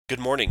Good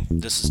morning.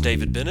 This is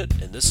David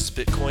Bennett, and this is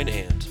Bitcoin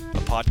And,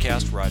 a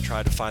podcast where I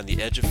try to find the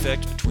edge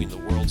effect between the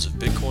worlds of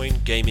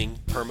Bitcoin, gaming,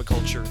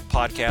 permaculture,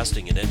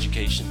 podcasting, and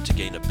education to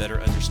gain a better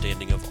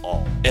understanding of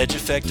all. Edge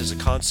effect is a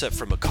concept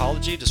from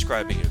ecology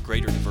describing a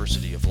greater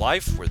diversity of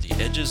life where the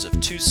edges of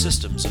two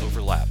systems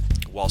overlap.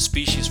 While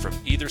species from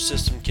either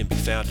system can be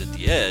found at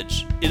the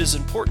edge, it is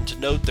important to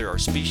note there are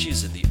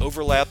species in the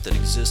overlap that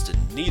exist in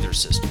neither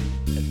system,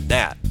 and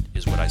that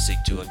is what I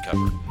seek to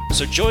uncover.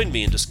 So join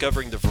me in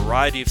discovering the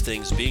variety of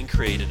things being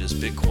created as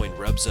Bitcoin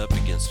rubs up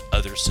against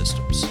other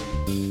systems.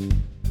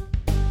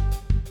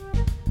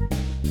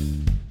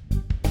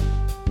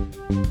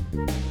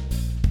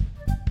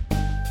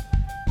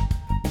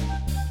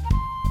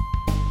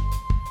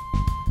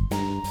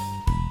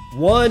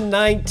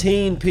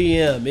 (1:19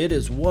 p.m.) It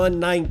is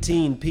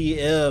 1:19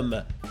 p.m.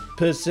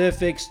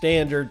 Pacific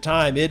Standard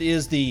Time. It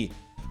is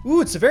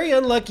it's a very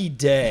unlucky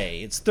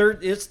day. It's the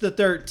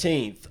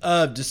 13th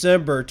of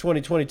December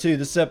 2022.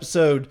 This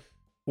episode,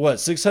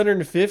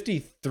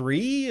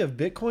 653 of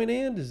Bitcoin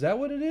And? Is that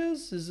what it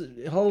is?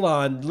 Hold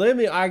on.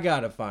 I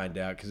gotta find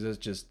out because it's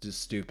just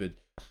stupid.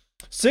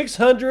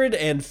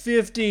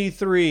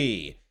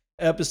 653.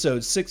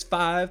 Episode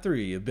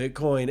 653 of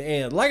Bitcoin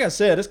And. Like I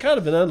said, it's kind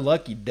of an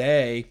unlucky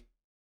day.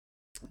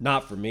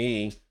 Not for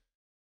me.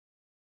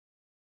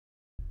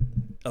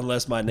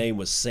 Unless my name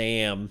was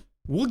Sam.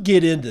 We'll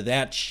get into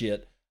that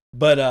shit.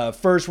 But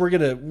first we're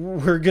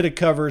gonna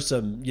cover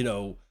some,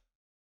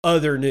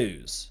 other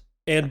news.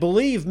 And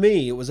believe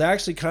me, it was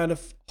actually kind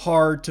of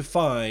hard to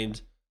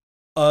find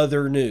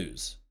other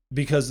news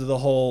because of the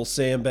whole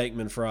Sam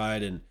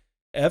Bankman-Fried and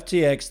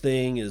FTX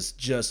thing is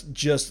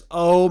just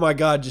oh my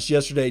God, just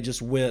yesterday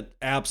just went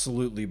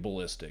absolutely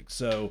ballistic.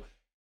 So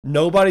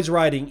nobody's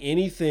writing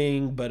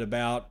anything but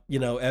about,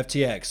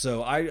 FTX.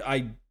 So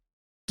I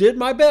did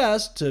my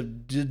best to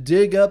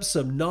dig up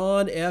some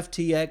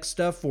non-FTX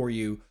stuff for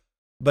you.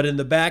 But in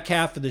the back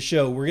half of the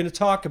show, we're going to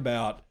talk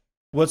about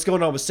what's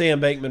going on with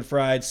Sam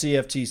Bankman-Fried,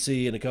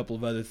 CFTC, and a couple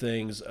of other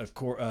things, of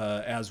course,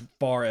 as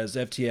far as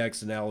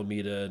FTX and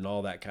Alameda and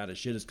all that kind of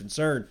shit is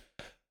concerned.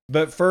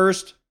 But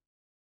first,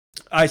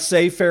 I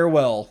say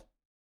farewell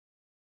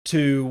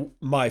to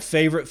my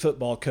favorite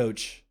football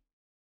coach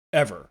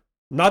ever.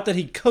 Not that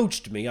he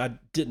coached me. I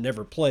didn't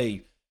ever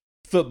play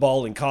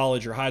football in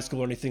college or high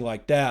school or anything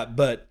like that.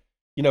 But,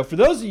 for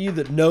those of you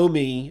that know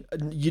me,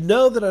 you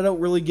know that I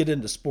don't really get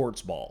into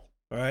sports ball.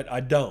 All right.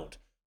 I don't.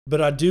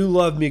 But I do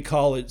love me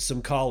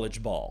some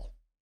college ball.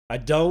 I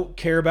don't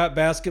care about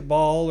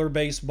basketball or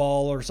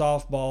baseball or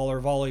softball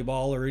or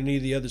volleyball or any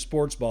of the other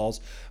sports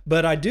balls.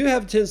 But I do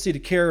have a tendency to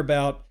care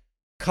about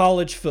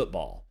college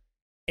football.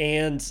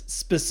 And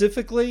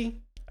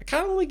specifically, I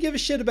kind of only give a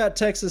shit about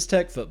Texas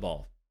Tech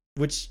football,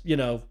 which,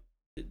 I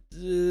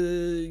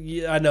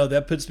know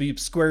that puts me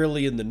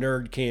squarely in the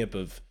nerd camp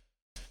of,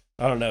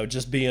 I don't know,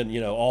 just being,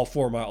 all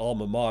for my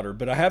alma mater.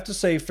 But I have to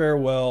say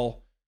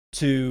farewell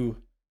to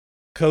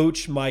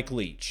Coach Mike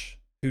Leach,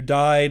 who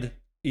died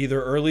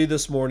either early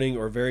this morning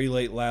or very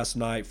late last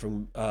night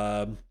from,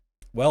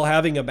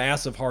 having a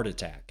massive heart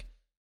attack.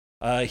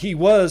 He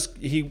was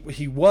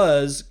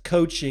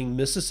coaching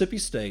Mississippi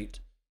State,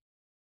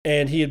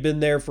 and he had been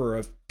there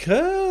for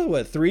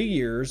 3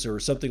 years or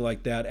something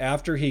like that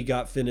after he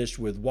got finished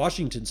with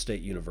Washington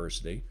State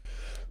University.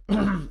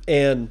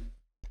 And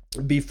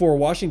before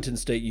Washington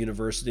State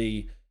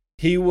University,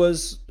 he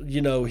was,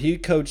 he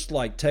coached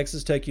like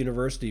Texas Tech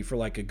University for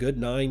like a good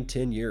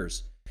 9-10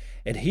 years.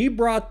 And he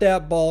brought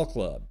that ball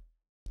club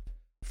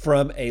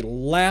from a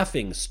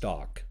laughing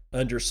stock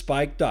under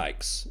Spike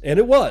Dykes. And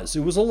it was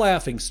a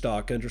laughing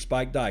stock under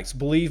Spike Dykes.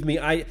 Believe me,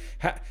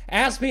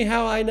 ask me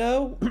how I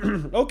know.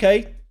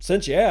 Okay,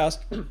 since you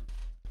asked,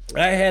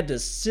 I had to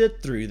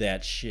sit through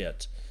that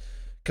shit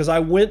because I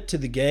went to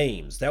the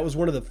games. That was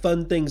one of the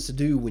fun things to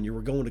do when you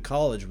were going to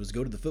college, was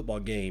go to the football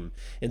game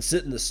and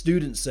sit in the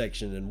student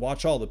section and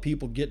watch all the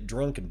people get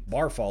drunk and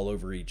barf all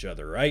over each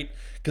other, right?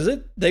 Because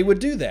they would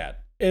do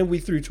that, and we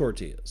threw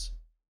tortillas.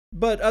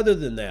 But other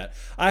than that,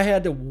 I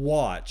had to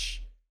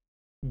watch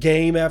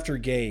game after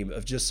game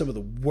of just some of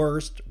the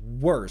worst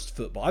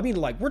football. I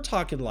mean, we're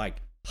talking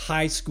like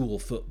high school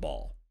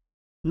football.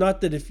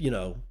 Not that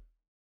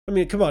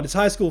come on, it's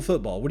high school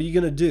football. What are you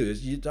going to do?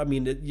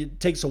 It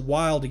takes a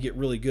while to get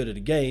really good at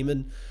a game.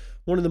 And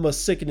one of the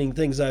most sickening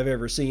things I've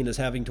ever seen is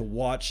having to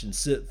watch and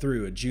sit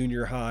through a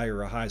junior high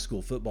or a high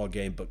school football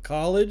game. But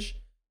college,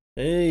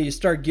 you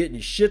start getting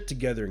your shit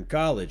together in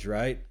college,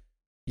 right?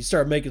 You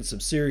start making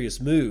some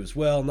serious moves.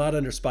 Well, not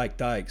under Spike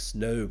Dykes.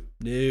 No.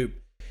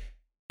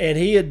 And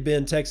he had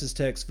been Texas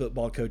Tech's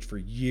football coach for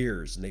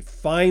years. And he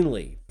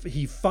finally,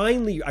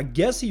 I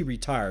guess he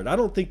retired. I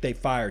don't think they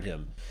fired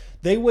him.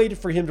 They waited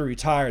for him to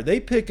retire.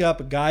 They pick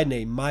up a guy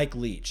named Mike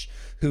Leach,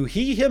 who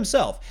he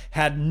himself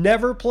had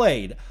never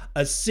played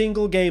a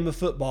single game of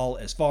football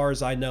as far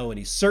as I know. And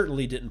he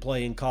certainly didn't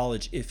play in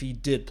college if he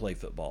did play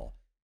football.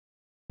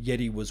 Yet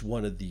he was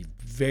one of the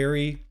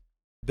very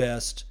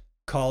best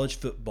college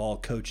football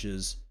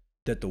coaches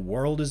that the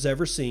world has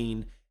ever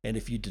seen. And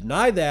if you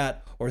deny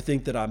that or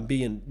think that I'm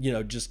being,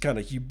 just kind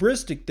of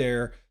hubristic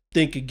there,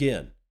 think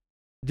again.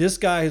 This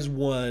guy has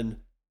won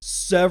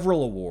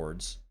several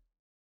awards.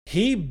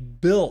 He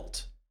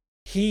built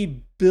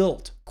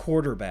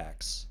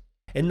quarterbacks.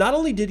 And not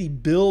only did he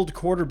build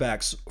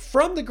quarterbacks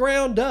from the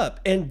ground up,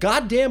 and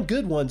goddamn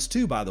good ones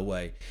too, by the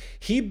way,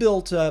 he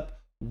built up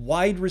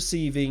wide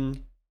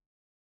receiving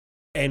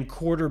and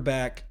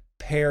quarterback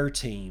pair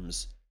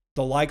teams,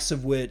 the likes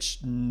of which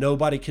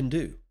nobody can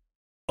do.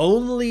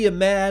 Only a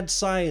mad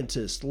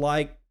scientist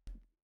like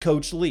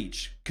Coach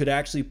Leach could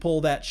actually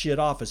pull that shit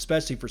off,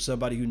 especially for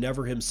somebody who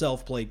never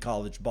himself played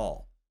college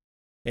ball.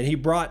 And he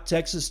brought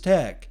Texas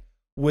Tech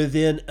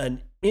within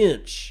an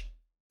inch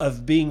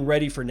of being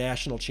ready for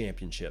national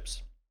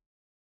championships.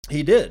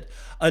 He did,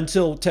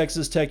 until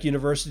Texas Tech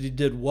University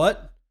did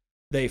what?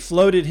 They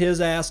floated his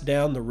ass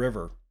down the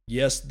river.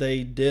 Yes,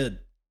 they did.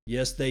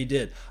 Yes, they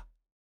did.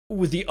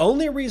 With the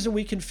only reason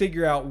we can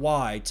figure out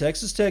why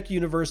Texas Tech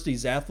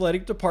University's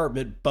athletic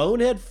department,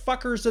 bonehead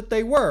fuckers that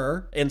they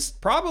were, and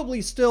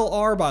probably still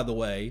are, by the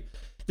way,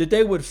 that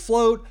they would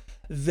float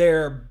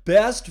their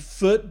best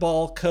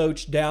football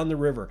coach down the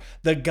river,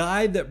 the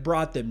guy that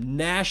brought them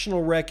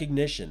national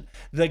recognition,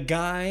 the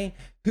guy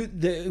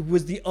who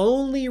was the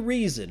only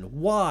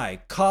reason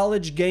why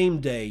College Game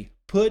Day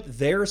put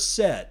their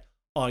set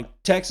on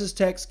Texas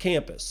Tech's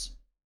campus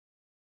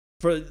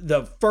for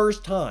the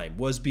first time,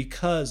 was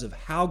because of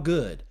how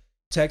good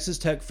Texas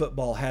Tech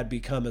football had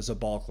become as a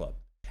ball club.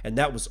 And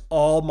that was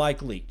all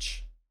Mike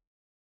Leach.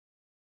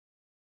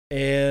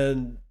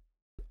 And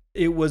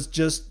it was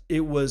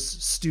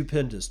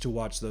stupendous to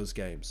watch those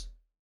games.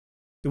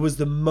 It was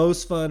the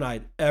most fun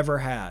I'd ever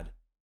had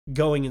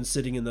going and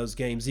sitting in those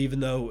games, even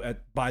though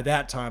by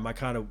that time I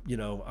kind of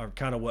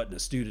wasn't a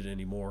student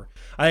anymore.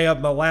 My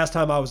last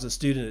time I was a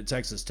student at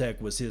Texas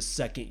Tech was his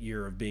second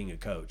year of being a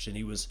coach, and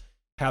he was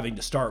having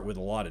to start with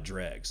a lot of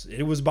dregs.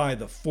 It was by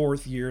the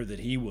fourth year that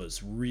he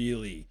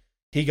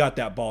got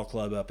that ball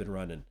club up and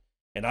running.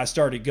 And I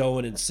started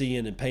going and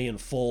seeing and paying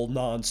full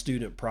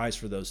non-student price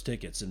for those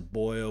tickets. And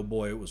boy, oh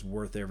boy, it was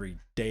worth every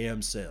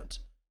damn cent.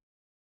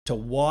 To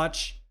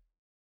watch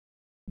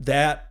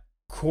that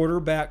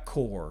quarterback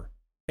core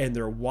and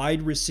their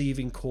wide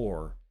receiving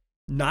core,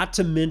 not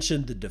to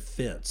mention the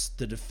defense.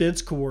 The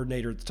defense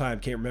coordinator at the time,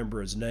 can't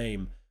remember his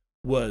name,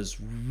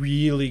 was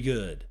really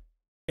good.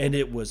 And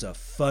it was a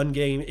fun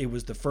game. It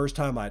was the first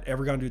time I'd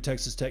ever gone to a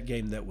Texas Tech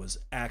game that was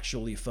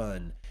actually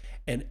fun.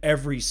 And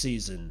every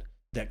season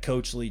that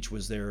Coach Leach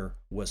was there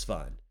was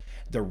fun.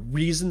 The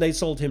reason they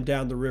sold him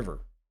down the river,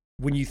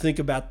 when you think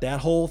about that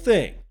whole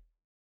thing,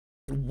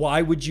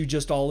 why would you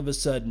just all of a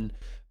sudden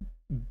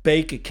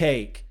bake a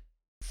cake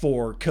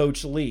for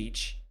Coach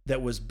Leach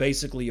that was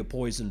basically a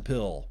poison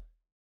pill?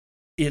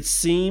 It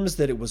seems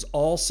that it was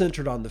all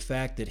centered on the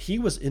fact that he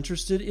was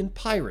interested in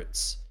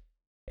pirates.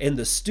 And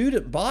the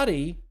student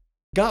body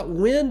got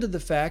wind of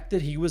the fact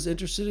that he was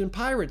interested in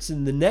pirates.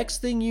 And the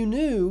next thing you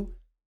knew,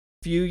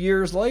 a few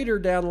years later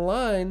down the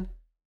line,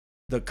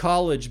 the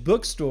college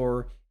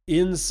bookstore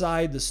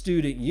inside the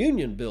student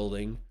union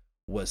building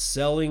was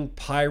selling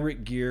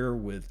pirate gear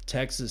with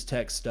Texas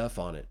Tech stuff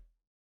on it.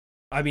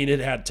 I mean, it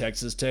had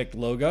Texas Tech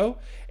logo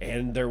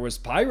and there was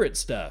pirate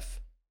stuff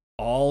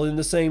all in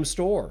the same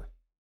store.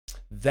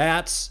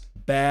 That's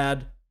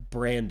bad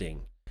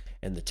branding.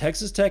 And the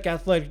Texas Tech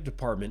athletic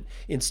department,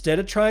 instead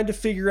of trying to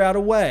figure out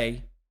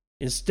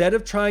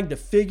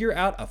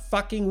a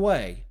fucking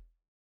way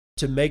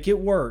to make it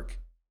work,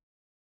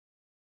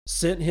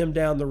 sent him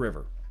down the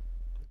river.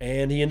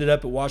 And he ended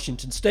up at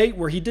Washington State,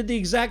 where he did the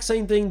exact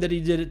same thing that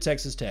he did at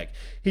Texas Tech.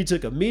 He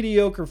took a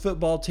mediocre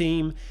football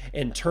team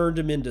and turned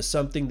him into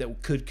something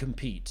that could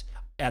compete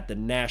at the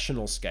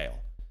national scale.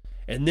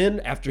 And then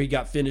after he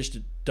got finished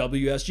at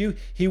WSU,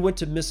 he went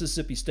to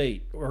Mississippi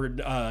State,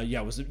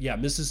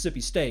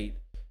 Mississippi State,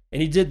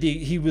 and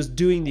he was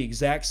doing the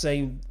exact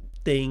same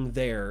thing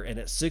there. And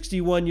at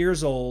 61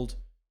 years old,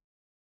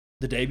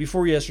 the day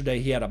before yesterday,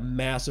 he had a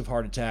massive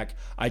heart attack.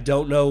 I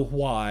don't know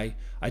why.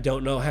 I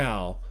don't know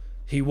how.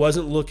 He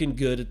wasn't looking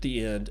good at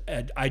the end.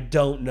 And I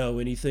don't know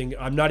anything.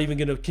 I'm not even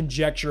going to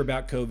conjecture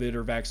about COVID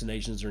or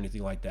vaccinations or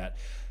anything like that.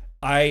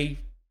 I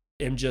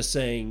am just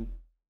saying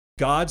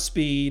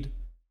Godspeed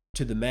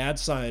to the mad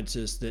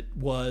scientist that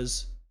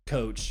was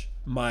Coach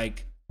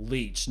Mike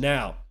Leach.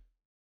 Now,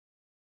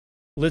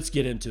 let's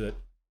get into it.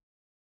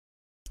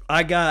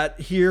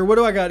 What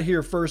do I got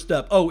here first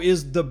up?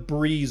 Is the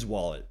Breeze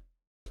wallet.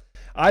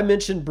 I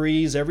mention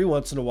Breeze every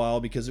once in a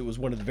while because it was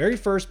one of the very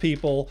first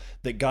people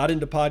that got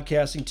into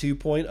Podcasting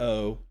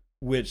 2.0,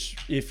 which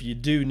if you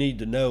do need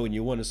to know and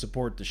you want to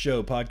support the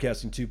show,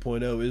 Podcasting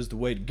 2.0 is the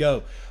way to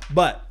go.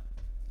 But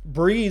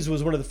Breeze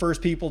was one of the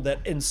first people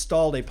that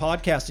installed a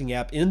podcasting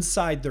app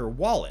inside their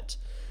wallet.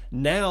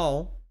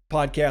 Now,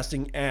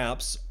 podcasting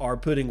apps are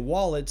putting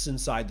wallets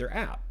inside their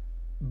app.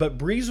 But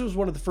Breeze was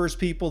one of the first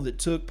people that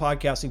took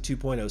Podcasting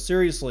 2.0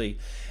 seriously.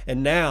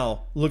 And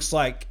now looks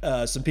like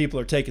some people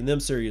are taking them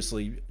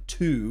seriously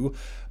too,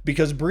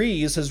 because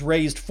Breeze has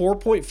raised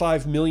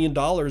 $4.5 million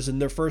in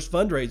their first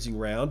fundraising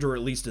round, or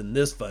at least in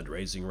this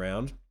fundraising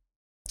round.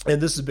 And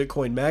this is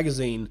Bitcoin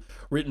Magazine,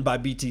 written by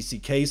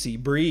BTC Casey.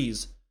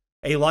 Breeze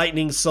A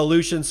Lightning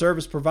solution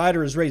service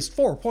provider has raised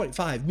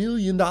 $4.5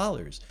 million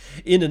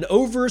in an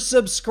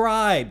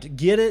oversubscribed,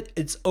 get it?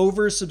 It's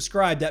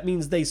oversubscribed. That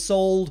means they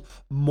sold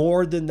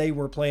more than they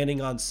were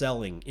planning on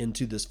selling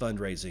into this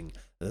fundraising.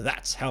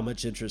 That's how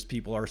much interest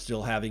people are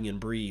still having in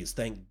Breeze.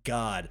 Thank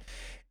God.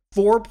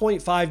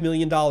 $4.5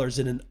 million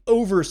in an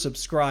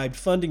oversubscribed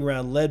funding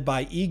round led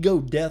by Ego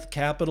Death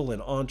Capital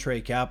and Entree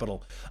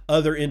Capital.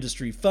 Other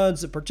industry funds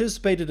that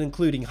participated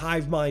including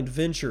Hivemind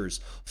Ventures,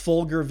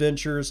 Fulgur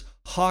Ventures,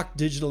 Hawk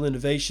Digital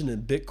Innovation,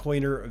 and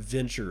Bitcoiner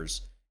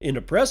Ventures. In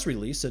a press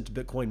release sent to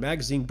Bitcoin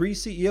Magazine,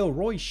 Breeze CEO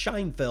Roy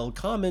Scheinfeld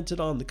commented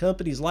on the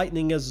company's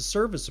Lightning as a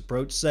Service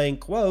approach, saying,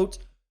 quote,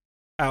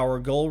 "Our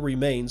goal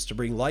remains to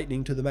bring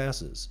Lightning to the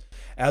masses,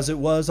 as it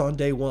was on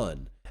day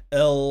one.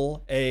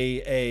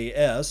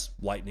 LAAS,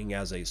 Lightning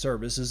as a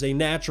Service, is a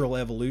natural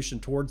evolution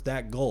towards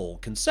that goal.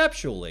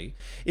 Conceptually,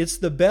 it's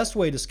the best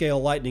way to scale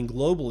Lightning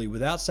globally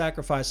without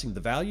sacrificing the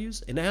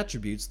values and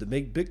attributes that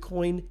make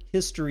Bitcoin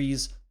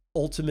history's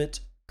ultimate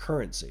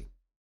currency."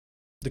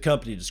 The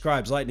company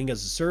describes Lightning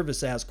as a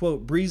Service as,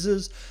 quote,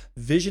 "Breeze's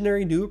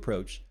visionary new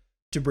approach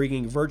to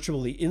bringing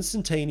virtually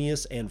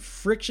instantaneous and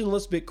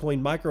frictionless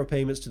Bitcoin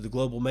micropayments to the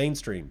global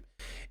mainstream."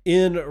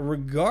 In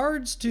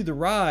regards to the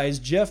rise,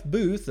 Jeff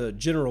Booth, a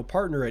general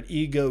partner at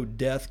Ego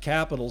Death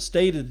Capital,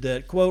 stated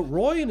that, quote,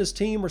 "Roy and his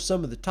team are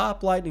some of the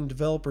top Lightning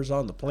developers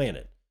on the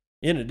planet.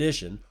 In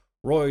addition,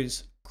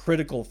 Roy's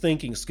critical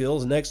thinking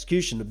skills and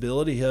execution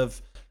ability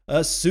have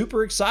us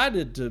super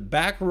excited to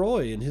back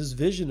Roy in his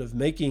vision of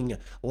making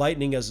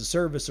Lightning as a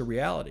Service a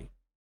reality."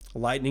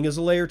 Lightning is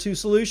a layer 2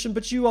 solution,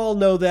 but you all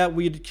know that.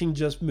 We can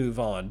just move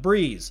on.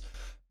 Breeze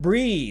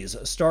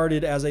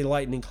started as a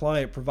Lightning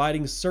client,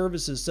 providing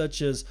services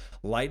such as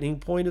Lightning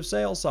point of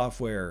sale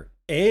software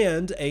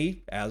and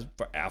as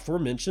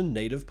aforementioned,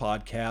 native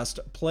podcast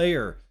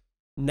player.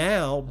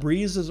 Now,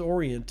 Breeze is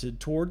oriented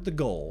toward the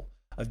goal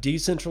of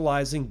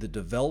decentralizing the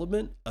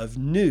development of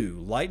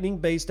new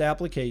Lightning-based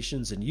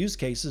applications and use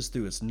cases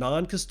through its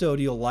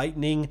non-custodial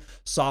Lightning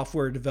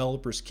Software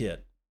Developers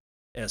Kit,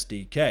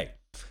 SDK.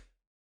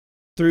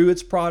 Through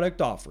its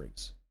product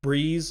offerings,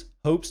 Breeze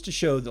hopes to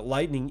show that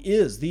Lightning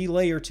is the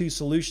layer 2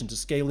 solution to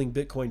scaling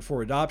Bitcoin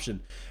for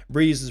adoption.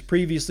 Breeze has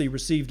previously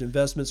received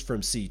investments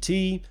from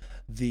CT,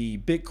 the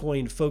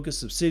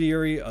Bitcoin-focused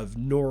subsidiary of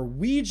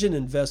Norwegian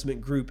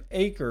investment group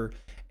Acre,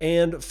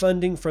 and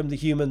funding from the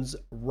Human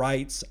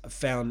Rights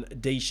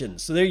Foundation.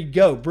 So there you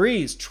go,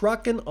 Breeze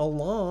trucking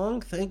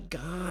along, thank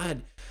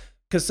God.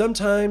 Because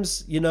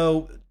sometimes,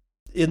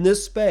 in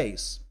this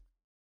space,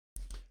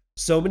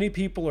 so many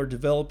people are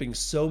developing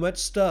so much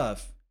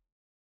stuff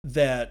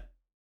that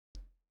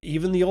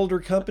even the older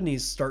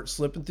companies start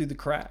slipping through the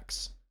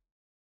cracks.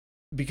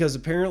 Because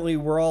apparently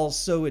we're all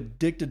so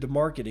addicted to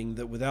marketing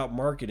that without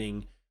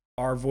marketing,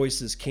 our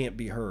voices can't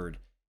be heard.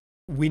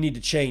 We need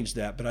to change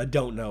that, but I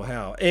don't know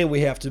how. And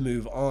we have to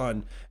move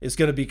on. It's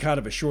going to be kind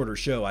of a shorter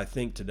show, I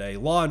think, today.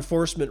 Law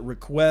enforcement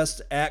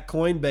requests at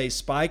Coinbase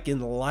spike in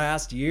the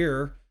last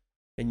year.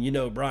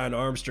 And Brian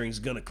Armstrong's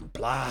going to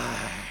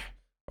comply.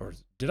 Or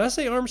did I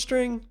say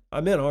Armstrong? I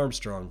meant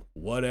Armstrong.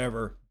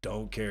 Whatever.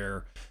 Don't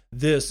care.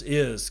 This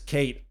is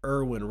Kate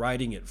Irwin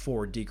writing it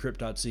for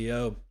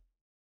Decrypt.co.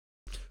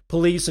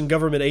 Police and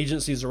government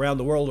agencies around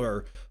the world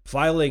are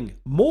filing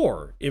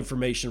more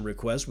information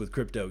requests with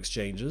crypto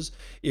exchanges,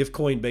 if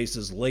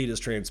Coinbase's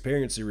latest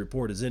transparency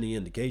report is any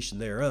indication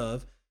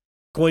thereof.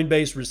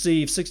 Coinbase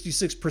received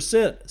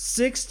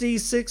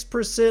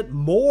 66%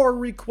 more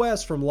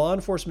requests from law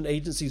enforcement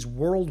agencies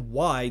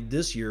worldwide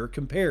this year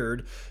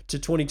compared to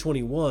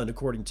 2021,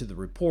 according to the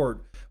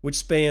report, which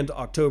spanned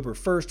October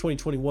 1st,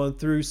 2021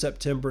 through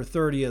September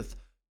 30th,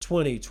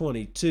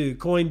 2022.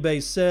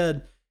 Coinbase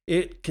said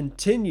it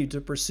continued to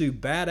pursue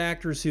bad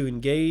actors who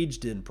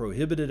engaged in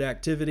prohibited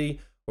activity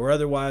or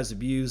otherwise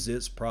abused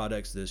its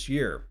products this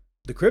year.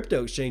 The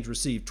crypto exchange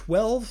received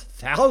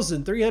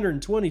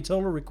 12,320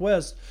 total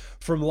requests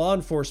from law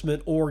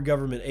enforcement or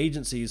government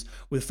agencies,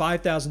 with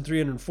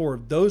 5,304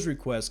 of those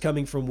requests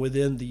coming from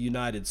within the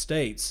United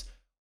States.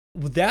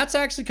 That's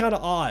actually kind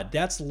of odd.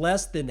 That's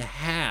less than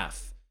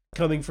half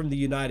coming from the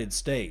United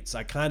States.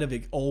 I kind of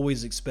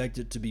always expect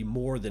it to be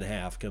more than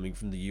half coming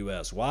from the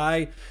U.S.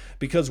 Why?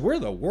 Because we're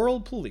the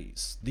world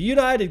police. The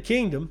United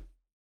Kingdom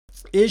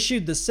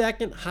issued the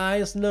second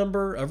highest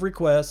number of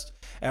requests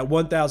at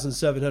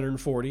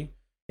 1,740,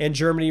 and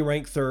Germany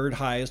ranked third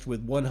highest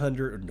with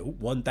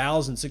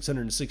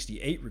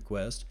 1,668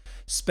 requests.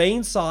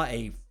 Spain saw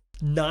a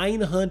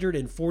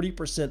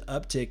 940%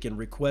 uptick in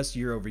requests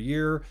year over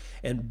year,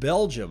 and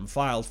Belgium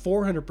filed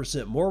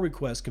 400% more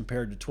requests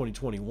compared to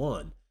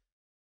 2021.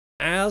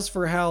 As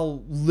for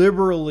how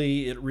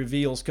liberally it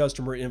reveals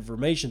customer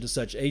information to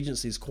such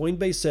agencies,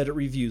 Coinbase said it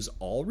reviews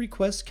all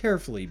requests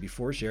carefully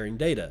before sharing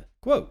data.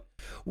 Quote,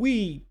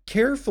 "We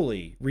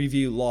carefully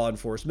review law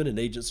enforcement and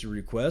agency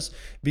requests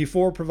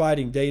before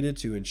providing data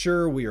to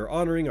ensure we are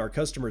honoring our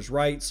customers'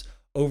 rights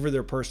over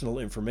their personal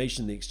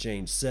information," the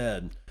exchange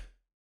said.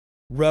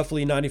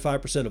 Roughly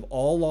 95% of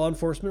all law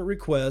enforcement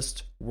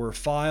requests were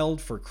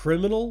filed for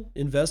criminal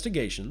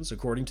investigations,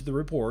 according to the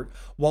report,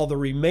 while the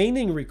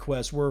remaining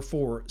requests were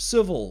for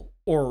civil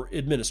or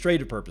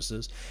administrative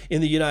purposes.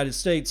 In the United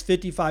States,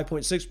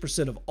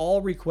 55.6% of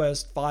all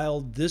requests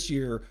filed this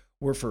year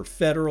were for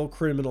federal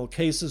criminal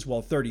cases,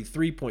 while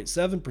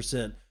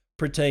 33.7%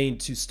 pertained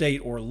to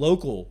state or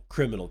local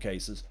criminal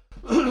cases.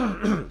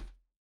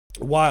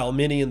 While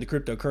many in the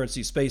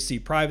cryptocurrency space see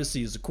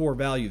privacy as a core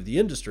value of the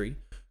industry,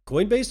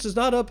 Coinbase does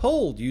not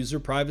uphold user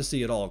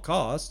privacy at all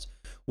costs.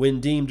 When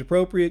deemed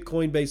appropriate,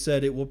 Coinbase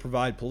said it will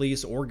provide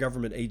police or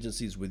government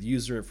agencies with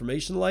user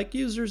information like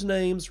users'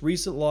 names,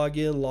 recent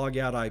login,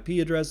 logout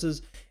IP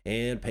addresses,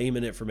 and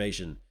payment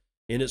information.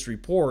 In its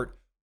report,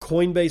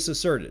 Coinbase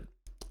asserted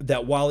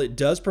that while it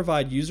does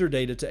provide user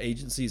data to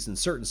agencies in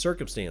certain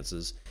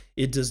circumstances,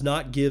 it does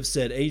not give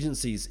said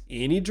agencies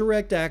any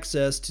direct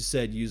access to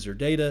said user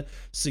data,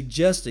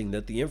 suggesting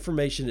that the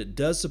information it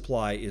does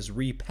supply is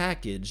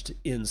repackaged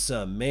in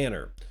some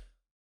manner.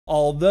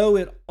 Although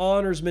it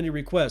honors many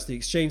requests, the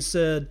exchange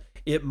said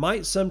it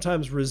might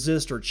sometimes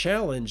resist or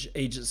challenge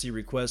agency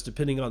requests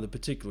depending on the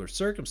particular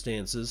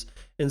circumstances,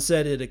 and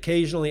said it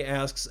occasionally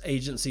asks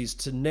agencies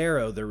to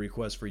narrow their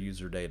requests for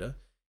user data.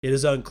 It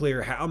is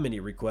unclear how many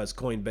requests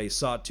Coinbase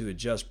sought to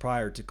adjust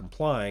prior to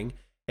complying,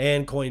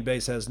 and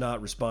Coinbase has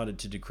not responded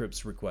to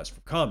Decrypt's request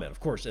for comment, of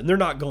course, and they're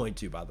not going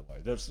to, by the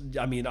way.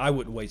 I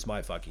wouldn't waste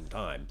my fucking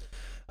time.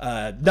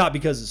 Not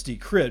because it's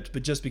Decrypt,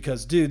 but just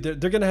because, dude, they're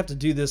going to have to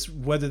do this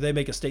whether they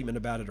make a statement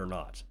about it or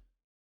not.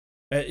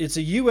 It's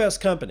a U.S.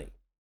 company,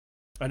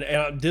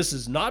 and this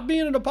is not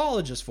being an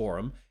apologist for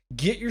them.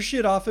 Get your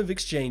shit off of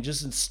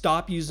exchanges and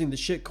stop using the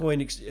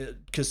shitcoin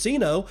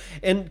casino,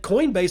 and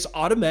Coinbase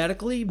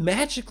automatically,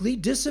 magically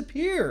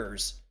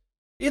disappears.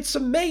 It's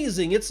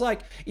amazing. It's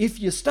like if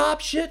you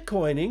stop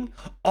shitcoining,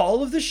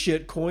 all of the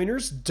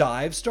shitcoiners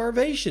die of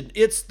starvation.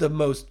 It's the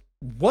most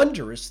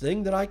wondrous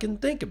thing that I can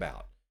think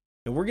about.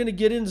 And we're going to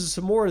get into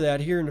some more of that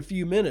here in a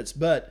few minutes.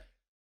 But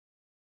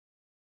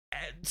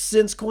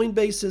since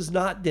Coinbase is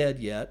not dead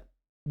yet,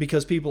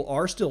 because people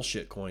are still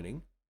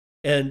shitcoining,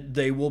 and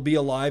they will be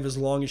alive as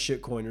long as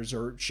shitcoiners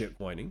are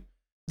shitcoining,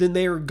 then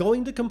they are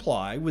going to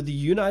comply with the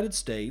United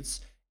States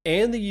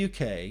and the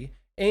UK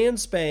and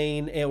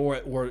Spain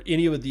or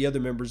any of the other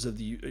members of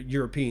the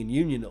European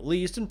Union at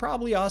least, and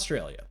probably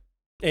Australia.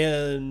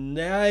 And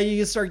now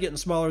you start getting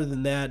smaller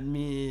than that,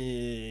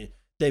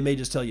 they may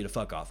just tell you to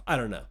fuck off. I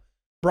don't know.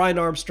 Brian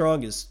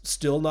Armstrong is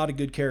still not a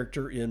good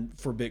character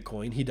for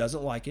Bitcoin. He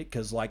doesn't like it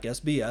because, like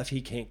SBF,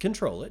 he can't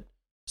control it.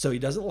 So he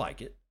doesn't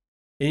like it.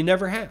 And he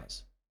never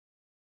has.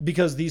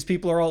 Because these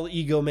people are all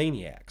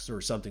egomaniacs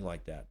or something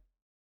like that.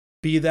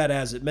 Be that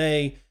as it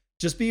may,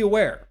 just be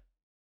aware.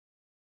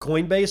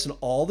 Coinbase and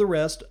all the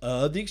rest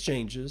of the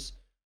exchanges,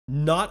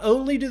 not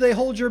only do they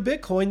hold your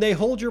Bitcoin, they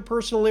hold your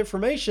personal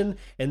information,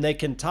 and they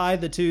can tie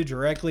the two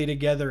directly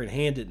together and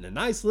hand it in a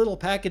nice little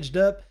packaged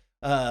up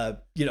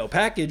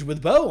package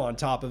with bow on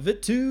top of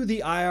it to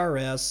the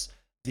IRS,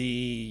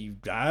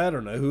 I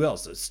don't know who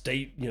else, the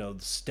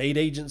state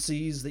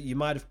agencies that you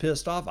might have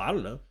pissed off. I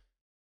don't know.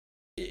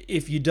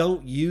 If you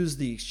don't use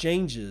the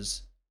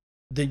exchanges,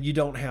 then you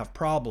don't have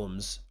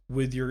problems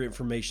with your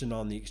information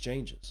on the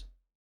exchanges.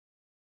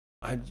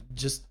 I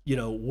just,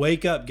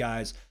 wake up,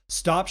 guys.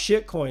 Stop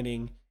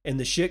shitcoining, and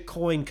the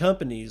shitcoin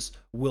companies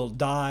will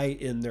die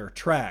in their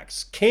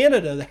tracks.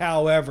 Canada,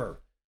 however,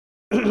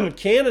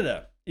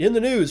 Canada, in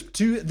the news,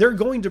 they're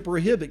going to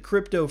prohibit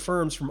crypto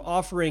firms from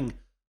offering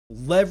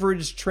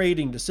leveraged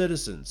trading to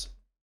citizens.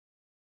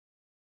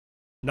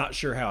 Not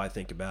sure how I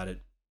think about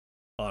it,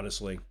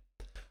 honestly.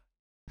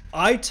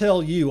 I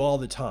tell you all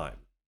the time,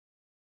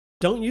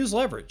 don't use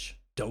leverage.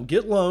 Don't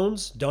get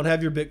loans. Don't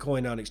have your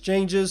Bitcoin on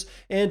exchanges,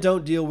 and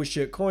don't deal with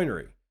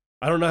shitcoinery.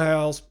 I don't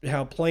know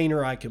how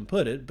plainer I can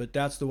put it, but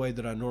that's the way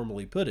that I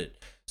normally put it.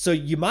 So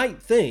you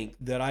might think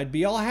that I'd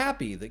be all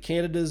happy that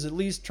Canada's at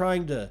least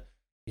trying to,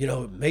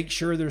 make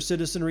sure their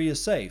citizenry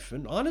is safe.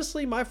 And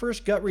honestly, my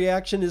first gut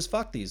reaction is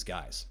fuck these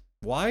guys.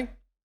 Why?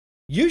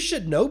 You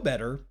should know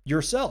better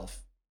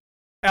yourself.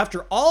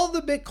 After all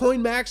the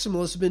Bitcoin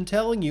maximalists have been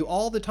telling you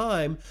all the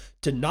time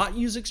to not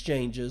use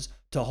exchanges,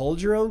 to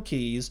hold your own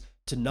keys,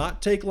 to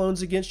not take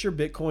loans against your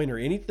Bitcoin or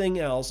anything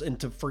else, and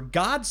to, for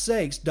God's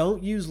sakes,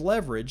 don't use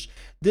leverage,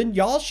 then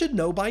y'all should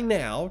know by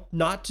now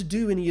not to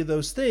do any of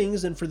those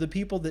things. And for the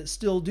people that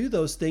still do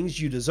those things,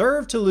 you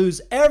deserve to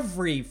lose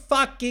every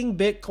fucking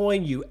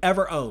Bitcoin you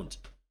ever owned.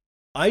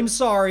 I'm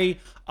sorry,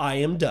 I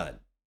am done.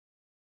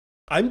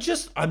 I'm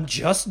just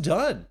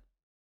done.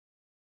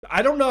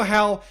 I don't know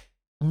how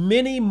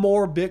many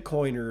more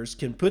Bitcoiners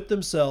can put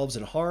themselves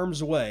in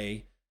harm's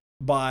way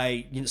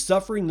by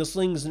suffering the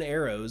slings and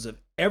arrows of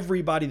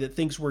everybody that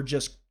thinks we're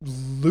just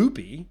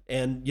loopy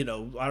and,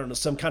 I don't know,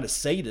 some kind of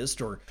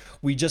sadist, or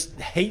we just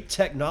hate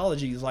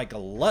technology like a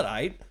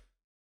Luddite.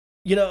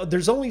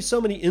 There's only so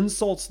many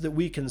insults that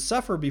we can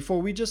suffer before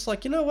we just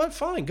like, what,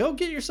 fine, go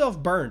get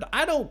yourself burned.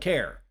 I don't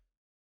care.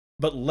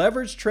 But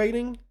leverage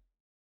trading,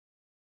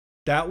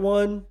 that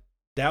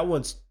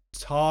one's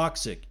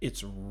toxic.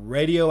 It's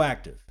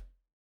radioactive.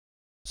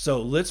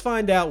 So let's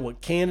find out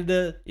what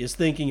Canada is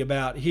thinking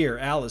about here.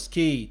 Alice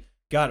Key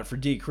got it for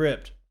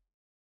Decrypt.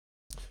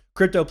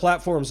 Crypto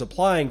platforms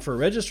applying for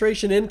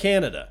registration in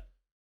Canada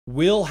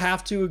will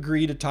have to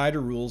agree to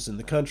tighter rules in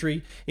the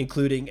country,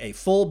 including a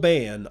full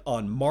ban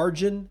on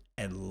margin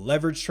and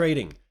leverage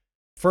trading.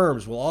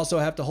 Firms will also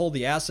have to hold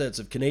the assets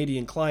of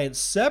Canadian clients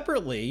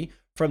separately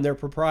from their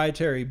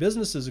proprietary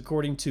businesses,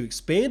 according to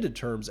expanded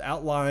terms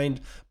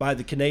outlined by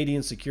the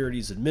Canadian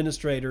Securities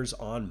Administrators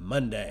on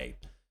Monday.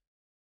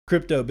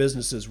 Crypto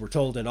businesses were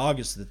told in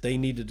August that they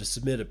needed to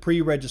submit a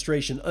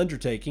pre-registration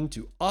undertaking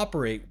to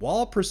operate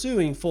while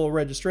pursuing full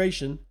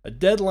registration. A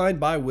deadline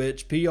by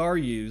which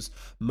PRUs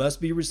must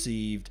be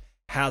received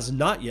has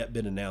not yet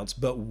been announced,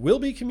 but will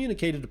be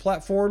communicated to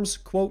platforms,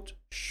 quote,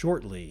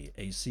 shortly,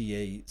 a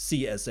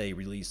CSA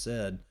release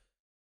said.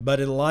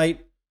 But in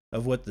light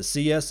of what the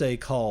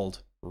CSA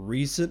called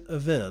recent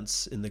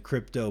events in the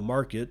crypto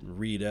market,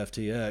 read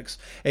FTX,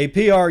 a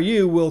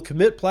PRU will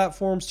commit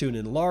platforms to an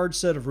enlarged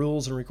set of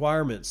rules and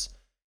requirements.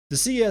 The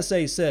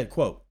CSA said,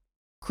 quote,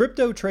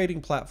 crypto trading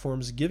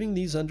platforms giving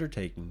these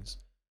undertakings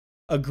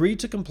agree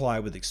to comply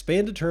with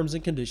expanded terms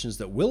and conditions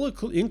that will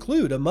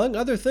include, among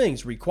other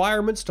things,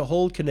 requirements to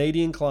hold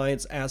Canadian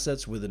clients'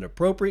 assets with an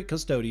appropriate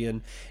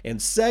custodian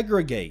and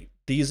segregate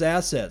these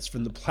assets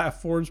from the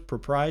platform's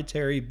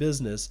proprietary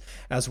business,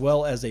 as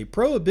well as a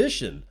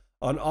prohibition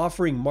on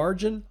offering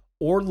margin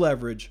or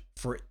leverage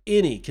for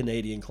any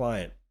Canadian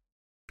client.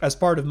 As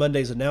part of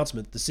Monday's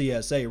announcement, the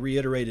CSA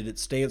reiterated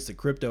its stance that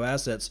crypto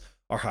assets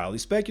are highly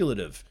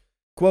speculative.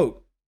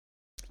 Quote,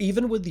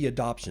 even with the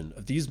adoption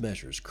of these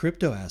measures,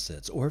 crypto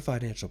assets or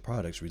financial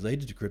products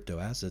related to crypto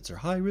assets are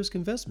high-risk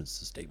investments,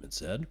 the statement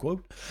said.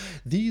 Quote,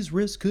 these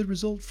risks could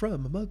result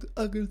from, among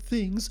other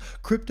things,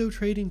 crypto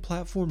trading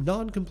platform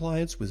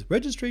non-compliance with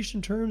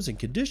registration terms and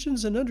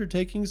conditions and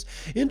undertakings,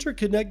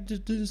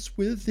 interconnectedness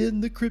within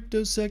the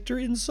crypto sector,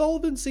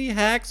 insolvency,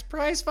 hacks,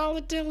 price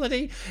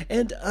volatility,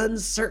 and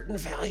uncertain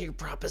value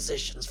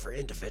propositions for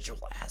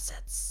individual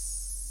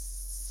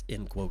assets.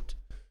 End quote.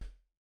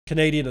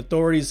 Canadian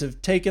authorities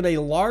have taken a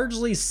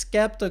largely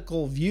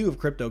skeptical view of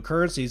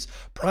cryptocurrencies.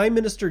 Prime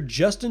Minister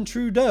Justin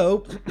Trudeau,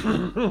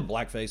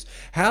 blackface,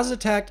 has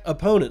attacked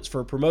opponents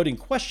for promoting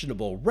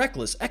questionable,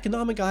 reckless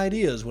economic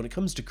ideas when it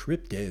comes to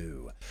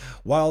crypto.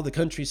 While the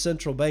country's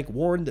central bank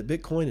warned that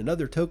Bitcoin and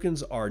other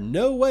tokens are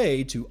no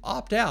way to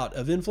opt out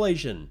of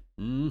inflation.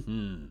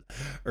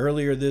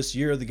 Earlier this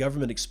year, the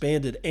government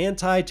expanded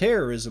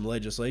anti-terrorism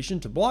legislation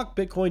to block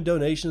Bitcoin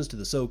donations to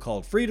the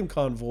so-called Freedom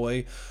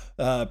Convoy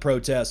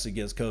protests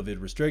against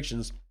COVID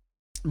restrictions.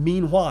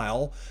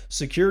 Meanwhile,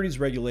 securities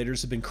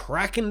regulators have been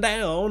cracking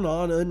down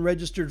on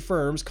unregistered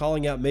firms,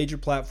 calling out major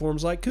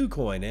platforms like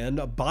KuCoin and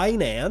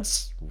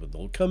Binance,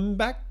 they'll come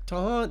back to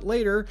haunt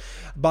later,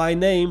 by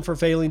name for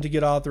failing to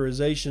get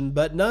authorization.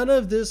 But none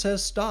of this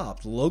has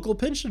stopped local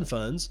pension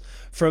funds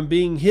from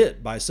being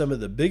hit by some of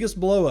the biggest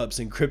blowups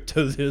in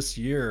crypto this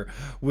year,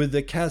 with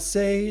the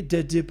Caisse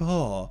de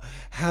dépôt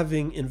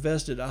having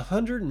invested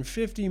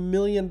 $150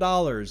 million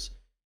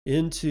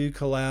into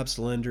collapsed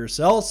lender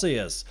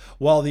Celsius,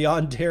 while the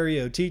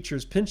Ontario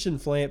Teachers Pension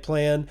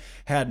Plan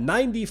had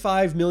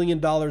 $95 million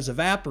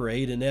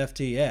evaporate in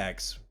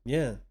FTX.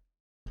 Yeah.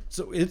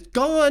 So it's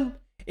gone.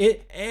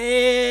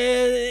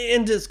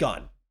 And it's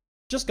gone.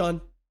 Just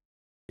gone.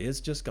 It's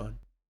just gone.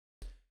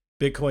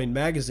 Bitcoin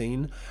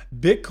Magazine.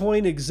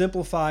 Bitcoin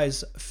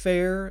exemplifies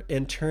fair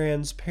and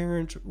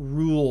transparent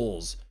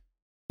rules.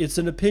 It's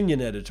an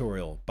opinion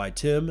editorial by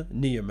Tim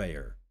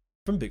Niemeyer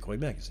from Bitcoin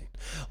Magazine.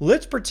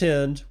 Let's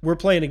pretend we're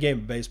playing a game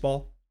of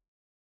baseball.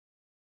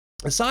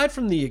 Aside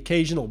from the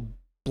occasional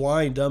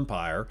blind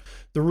umpire,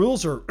 the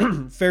rules are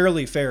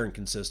fairly fair and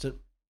consistent.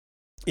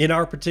 In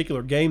our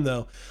particular game,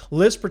 though,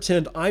 let's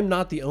pretend I'm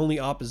not the only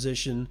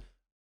opposition,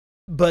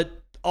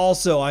 but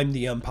also I'm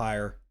the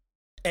umpire,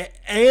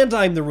 and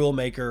I'm the rule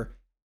maker,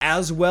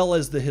 as well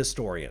as the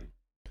historian.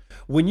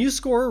 When you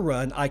score a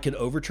run, I can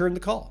overturn the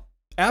call.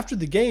 After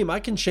the game, I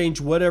can change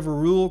whatever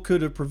rule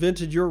could have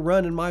prevented your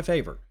run in my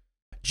favor.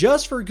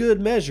 Just for good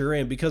measure,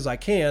 and because I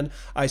can,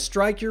 I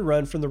strike your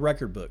run from the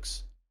record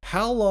books.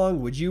 How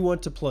long would you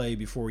want to play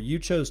before you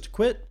chose to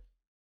quit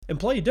and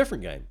play a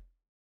different game?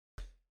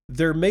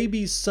 There may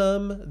be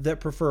some that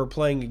prefer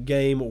playing a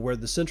game where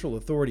the central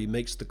authority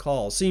makes the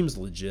call. Seems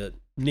legit.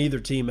 Neither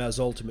team has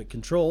ultimate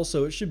control,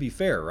 so it should be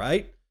fair,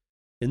 right?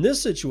 In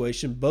this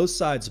situation, both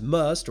sides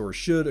must or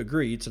should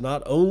agree to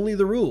not only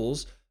the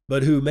rules,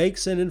 but who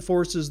makes and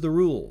enforces the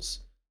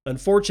rules.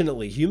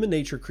 Unfortunately, human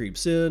nature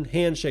creeps in,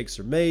 handshakes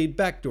are made,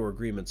 backdoor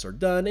agreements are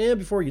done, and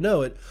before you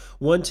know it,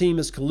 one team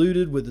is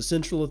colluded with the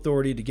central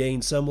authority to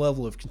gain some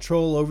level of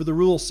control over the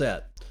rule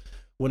set.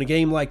 When a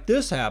game like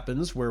this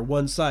happens, where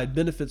one side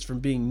benefits from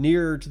being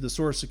nearer to the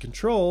source of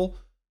control,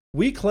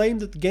 we claim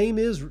that the game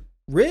is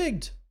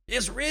rigged.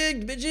 It's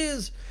rigged,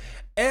 bitches!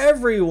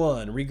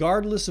 Everyone,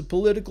 regardless of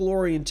political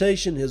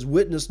orientation, has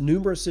witnessed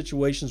numerous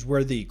situations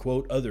where the,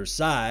 quote, other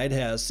side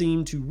has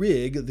seemed to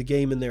rig the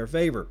game in their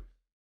favor.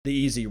 The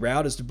easy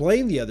route is to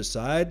blame the other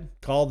side,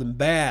 call them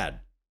bad,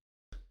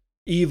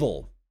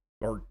 evil,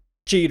 or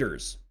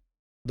cheaters.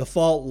 The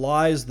fault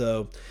lies,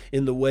 though,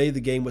 in the way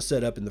the game was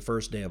set up in the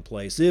first damn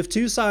place. If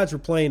two sides were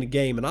playing a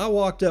game and I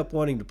walked up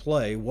wanting to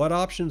play, what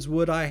options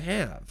would I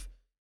have?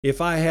 If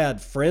I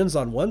had friends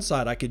on one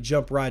side, I could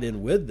jump right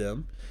in with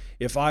them.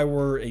 If I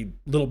were a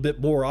little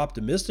bit more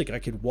optimistic, I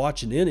could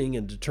watch an inning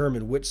and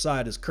determine which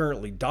side is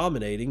currently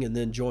dominating and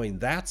then join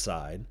that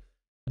side.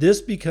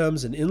 This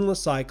becomes an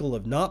endless cycle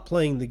of not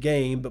playing the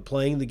game, but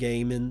playing the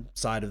game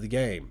inside of the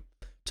game.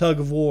 Tug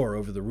of war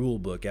over the rule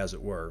book, as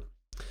it were.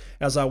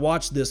 As I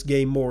watched this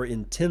game more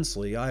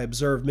intensely, I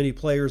observed many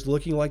players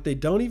looking like they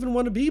don't even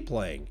want to be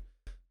playing.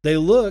 They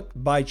look,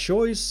 by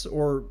choice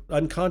or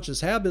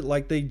unconscious habit,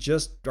 like they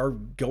just are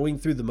going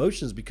through the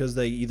motions because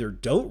they either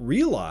don't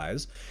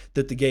realize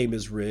that the game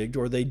is rigged,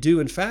 or they do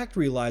in fact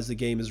realize the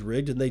game is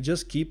rigged and they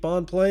just keep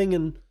on playing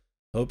and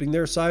hoping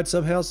their side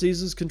somehow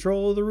seizes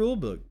control of the rule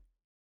book.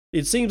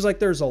 It seems like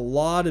there's a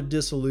lot of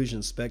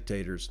disillusioned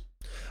spectators.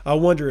 I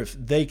wonder if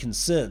they can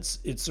sense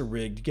it's a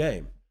rigged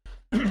game.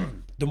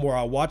 The more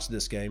I watch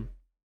this game,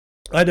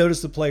 I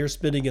notice the players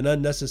spending an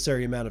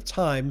unnecessary amount of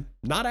time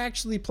not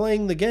actually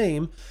playing the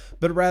game,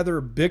 but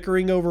rather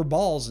bickering over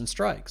balls and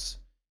strikes.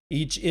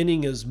 Each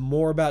inning is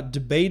more about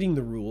debating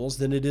the rules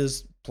than it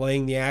is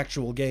playing the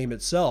actual game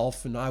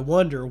itself, and I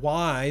wonder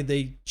why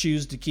they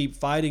choose to keep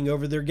fighting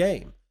over their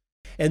game.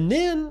 And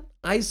then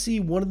I see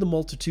one of the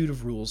multitude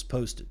of rules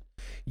posted.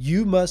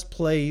 You must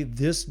play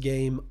this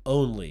game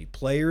only.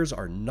 Players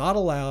are not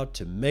allowed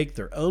to make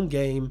their own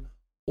game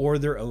or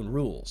their own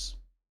rules.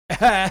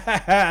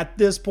 At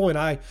this point,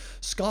 I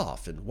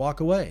scoff and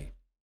walk away.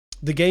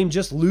 The game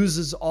just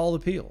loses all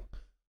appeal.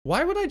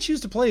 Why would I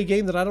choose to play a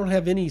game that I don't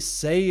have any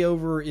say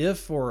over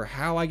if or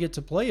how I get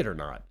to play it or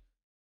not?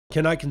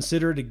 Can I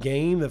consider it a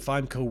game if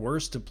I'm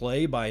coerced to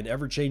play by an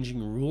ever-changing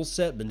rule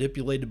set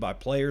manipulated by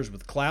players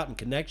with clout and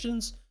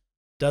connections?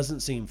 Doesn't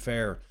seem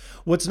fair.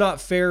 What's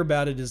not fair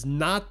about it is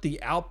not the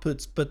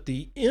outputs, but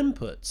the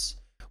inputs.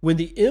 When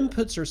the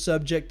inputs are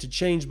subject to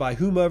change by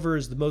whomever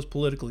is the most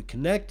politically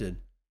connected,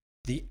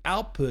 the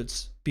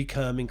outputs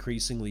become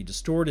increasingly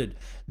distorted.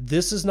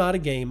 This is not a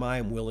game I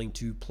am willing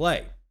to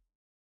play.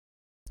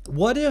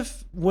 What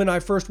if, when I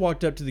first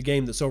walked up to the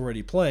game that's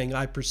already playing,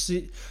 I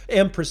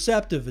am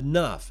perceptive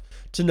enough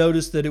to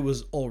notice that it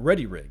was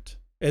already rigged,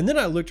 and then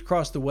I looked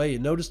across the way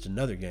and noticed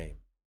another game?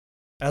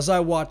 As I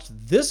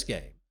watched this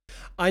game,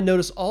 I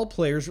notice all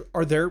players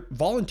are there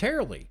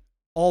voluntarily.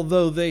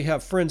 Although they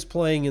have friends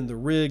playing in the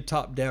rigged,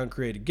 top-down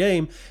created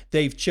game,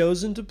 they've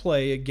chosen to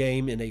play a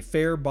game in a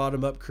fair,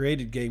 bottom-up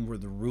created game where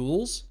the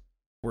rules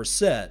were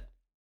set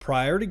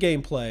prior to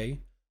gameplay.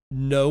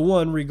 No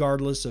one,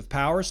 regardless of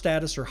power,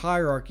 status, or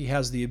hierarchy,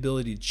 has the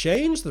ability to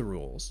change the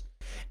rules,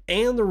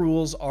 and the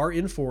rules are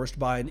enforced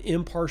by an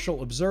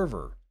impartial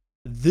observer.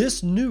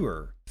 This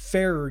newer,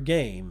 fairer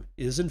game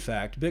is, in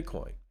fact,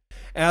 Bitcoin.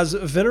 As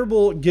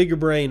venerable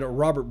gigabrain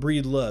Robert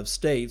Breedlove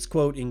states,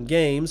 quote, "In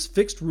games,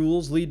 fixed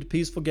rules lead to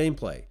peaceful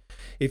gameplay.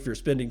 If you're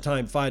spending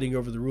time fighting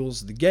over the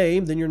rules of the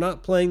game, then you're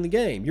not playing the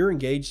game. You're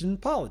engaged in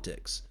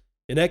politics.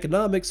 In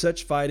economics,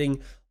 such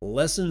fighting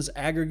lessens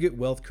aggregate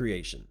wealth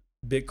creation.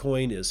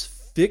 Bitcoin is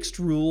fixed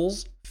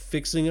rules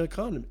fixing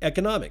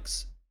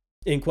economics."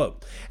 End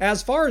quote.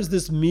 As far as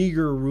this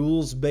meager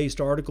rules-based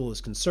article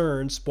is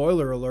concerned,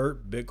 spoiler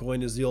alert,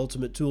 Bitcoin is the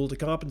ultimate tool to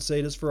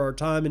compensate us for our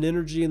time and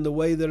energy in the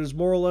way that is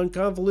moral,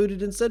 unconvoluted,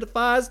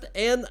 incentivized,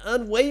 and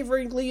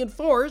unwaveringly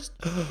enforced.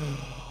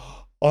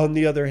 On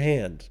the other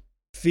hand,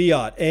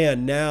 fiat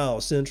and now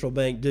central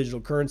bank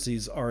digital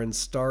currencies are in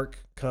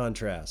stark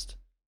contrast.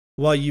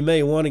 While you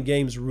may want a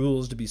game's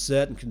rules to be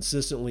set and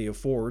consistently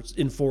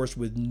enforced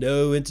with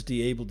no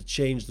entity able to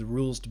change the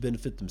rules to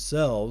benefit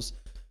themselves,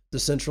 the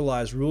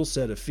centralized rule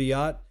set of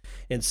fiat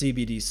and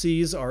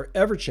CBDCs are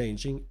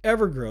ever-changing,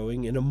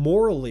 ever-growing, and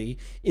immorally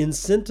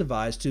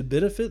incentivized to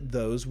benefit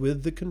those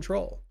with the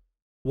control.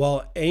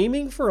 While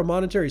aiming for a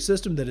monetary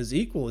system that is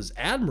equal is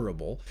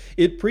admirable,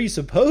 it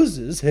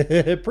presupposes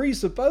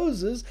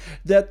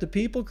that the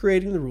people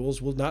creating the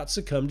rules will not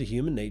succumb to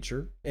human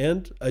nature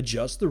and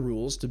adjust the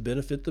rules to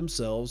benefit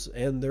themselves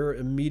and their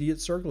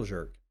immediate circle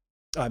jerk.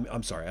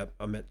 I'm sorry,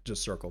 I meant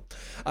just circle.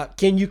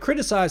 Can you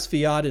criticize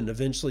fiat and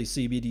eventually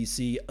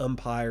CBDC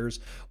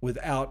umpires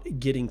without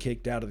getting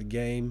kicked out of the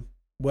game?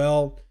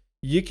 Well,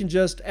 you can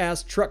just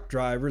ask truck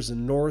drivers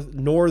in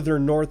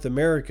northern North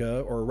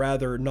America, or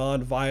rather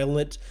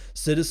non-violent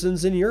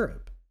citizens in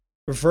Europe.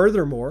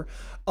 Furthermore,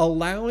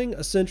 allowing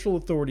a central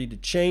authority to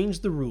change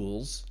the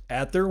rules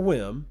at their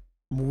whim,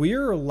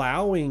 we're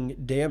allowing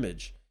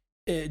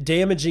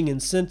damaging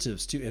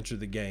incentives to enter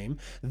the game.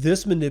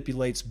 This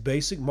manipulates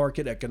basic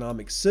market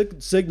economic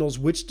signals,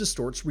 which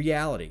distorts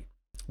reality.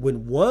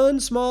 When one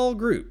small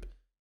group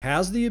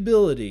has the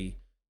ability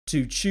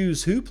to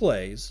choose who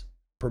plays,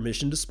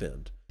 permission to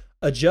spend,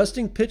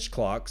 adjusting pitch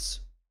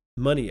clocks,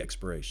 money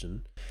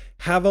expiration,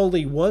 have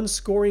only one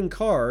scoring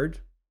card,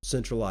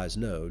 centralized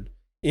node,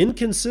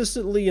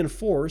 inconsistently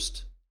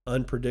enforced,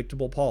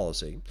 unpredictable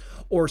policy,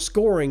 or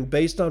scoring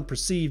based on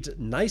perceived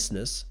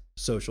niceness,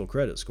 social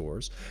credit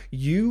scores,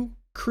 you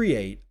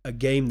create a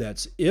game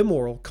that's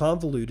immoral,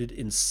 convoluted,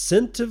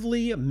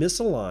 incentively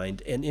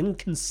misaligned, and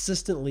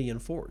inconsistently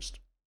enforced.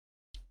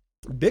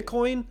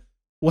 Bitcoin,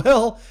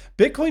 well,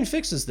 Bitcoin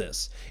fixes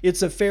this.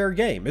 It's a fair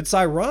game. It's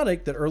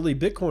ironic that early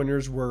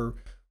Bitcoiners were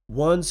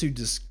ones who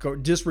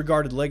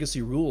disregarded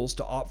legacy rules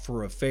to opt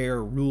for a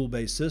fair,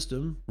 rule-based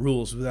system,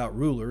 rules without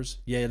rulers,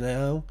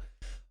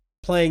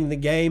 Playing the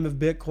game of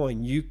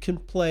Bitcoin, you can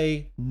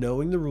play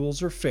knowing the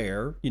rules are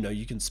fair.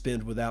 You can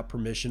spend without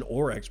permission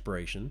or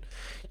expiration.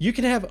 You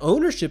can have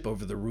ownership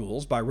over the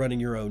rules by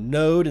running your own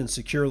node and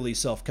securely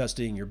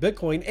self-custodying your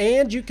Bitcoin.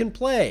 And you can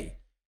play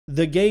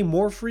the game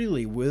more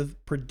freely with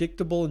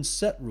predictable and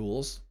set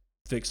rules,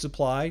 fixed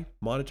supply,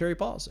 monetary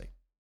policy.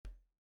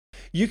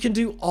 You can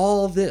do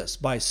all this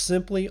by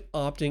simply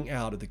opting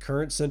out of the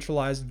current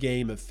centralized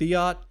game of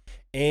fiat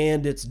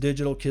and its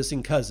digital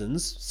kissing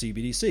cousins,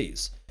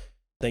 CBDCs.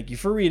 Thank you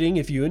for reading.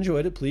 If you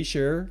enjoyed it, please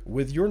share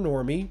with your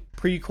normie,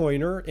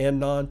 pre-coiner,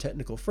 and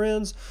non-technical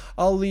friends.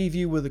 I'll leave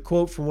you with a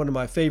quote from one of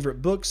my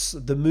favorite books,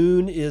 The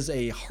Moon is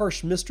a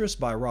Harsh Mistress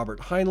by Robert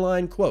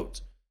Heinlein.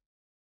 Quote,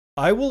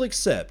 "I will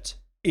accept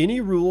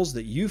any rules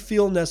that you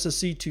feel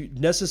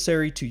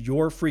necessary to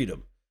your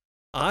freedom.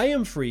 I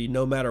am free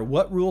no matter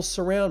what rules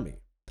surround me.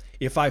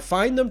 If I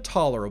find them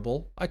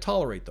tolerable, I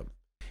tolerate them.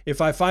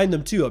 If I find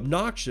them too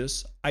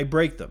obnoxious, I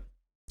break them.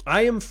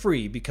 I am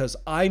free because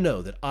I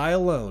know that I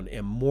alone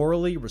am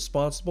morally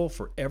responsible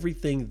for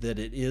everything that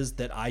it is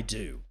that I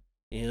do."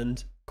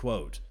 End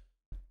quote.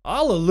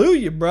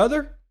 Hallelujah,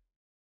 brother.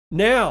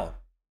 Now,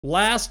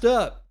 last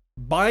up,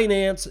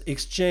 Binance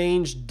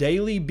Exchange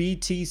daily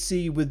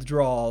BTC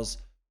withdrawals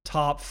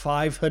top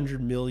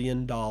 $500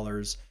 million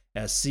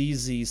as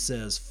CZ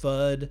says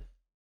FUD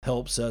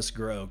helps us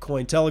grow.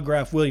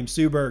 Cointelegraph, William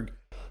Suberg.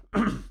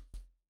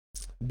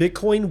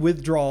 Bitcoin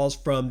withdrawals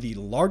from the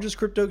largest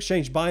crypto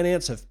exchange,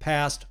 Binance, have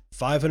passed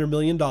 $500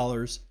 million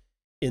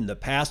in the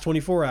past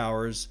 24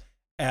 hours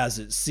as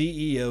its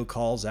CEO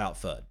calls out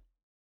FUD.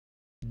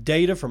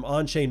 Data from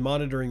on-chain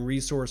monitoring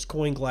resource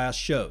CoinGlass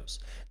shows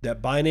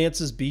that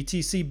Binance's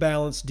BTC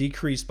balance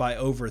decreased by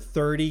over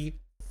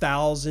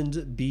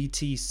 30,000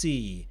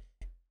 BTC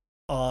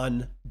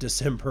on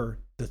December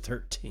the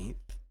 13th.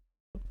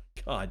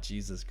 God,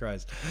 Jesus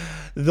Christ.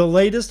 The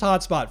latest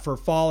hotspot for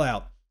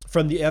fallout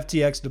from the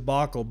FTX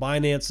debacle,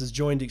 Binance has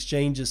joined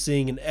exchanges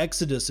seeing an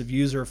exodus of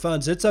user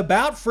funds. It's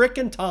about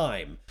frickin'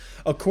 time.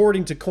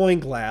 According to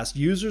CoinGlass,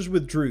 users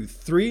withdrew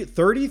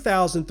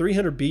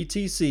 30,300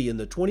 BTC in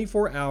the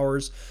 24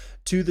 hours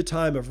to the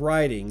time of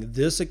writing,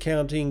 this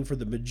accounting for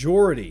the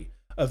majority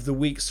of the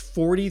week's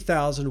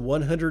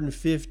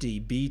 40,150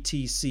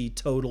 BTC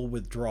total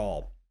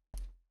withdrawal.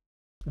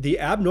 The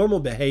abnormal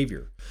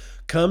behavior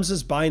comes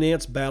as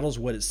Binance battles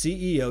what its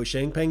CEO,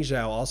 Changpeng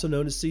Zhao, also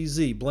known as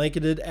CZ,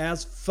 blanketed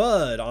as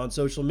FUD on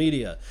social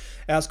media.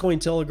 As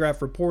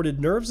Cointelegraph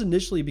reported, nerves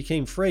initially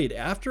became frayed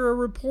after a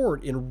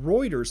report in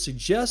Reuters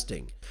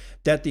suggesting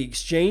that the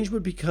exchange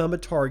would become a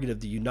target of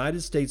the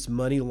United States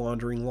money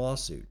laundering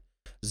lawsuit.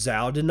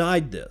 Zhao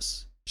denied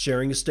this,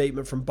 sharing a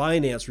statement from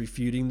Binance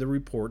refuting the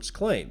report's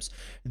claims.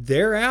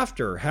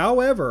 Thereafter,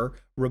 however,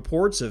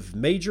 reports of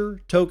major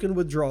token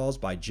withdrawals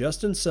by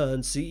Justin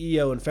Sun,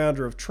 CEO and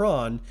founder of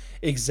Tron,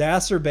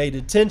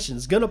 exacerbated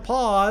tensions. Gonna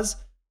pause.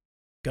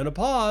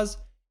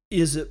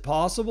 Is it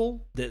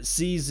possible that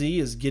CZ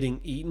is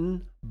getting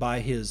eaten by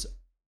his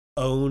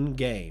own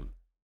game?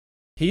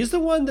 He's the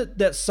one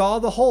that saw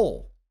the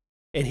hole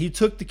and he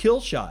took the kill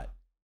shot.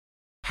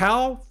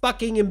 How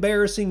fucking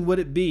embarrassing would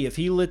it be if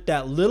he let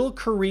that little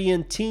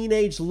Korean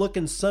teenage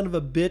looking son of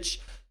a bitch,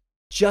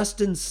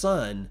 Justin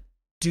Sun,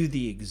 do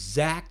the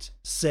exact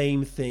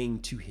same thing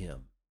to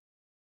him?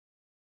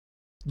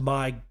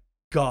 My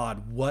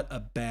God, what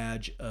a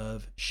badge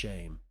of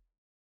shame.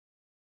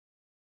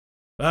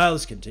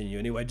 Let's continue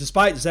anyway.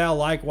 Despite Zhao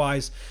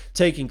likewise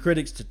taking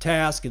critics to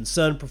task and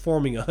Sun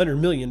performing a $100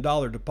 million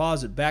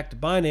deposit back to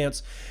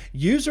Binance,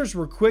 users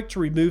were quick to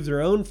remove their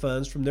own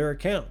funds from their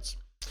accounts.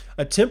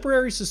 A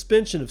temporary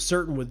suspension of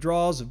certain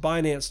withdrawals of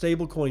Binance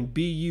stablecoin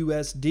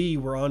BUSD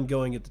were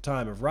ongoing at the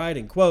time of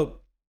writing.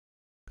 Quote,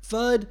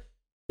 FUD,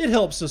 it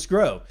helps us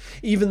grow,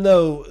 even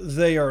though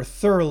they are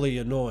thoroughly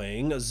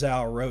annoying,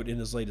 Zhao wrote in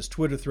his latest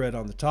Twitter thread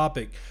on the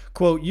topic.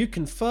 Quote, you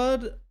can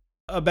FUD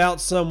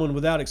about someone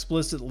without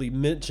explicitly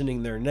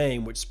mentioning their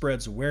name, which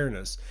spreads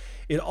awareness.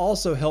 It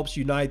also helps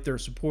unite their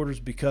supporters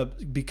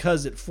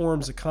because it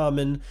forms a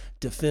common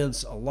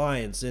defense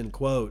alliance, end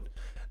quote.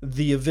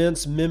 The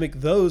events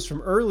mimic those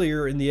from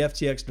earlier in the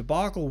FTX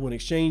debacle when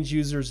exchange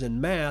users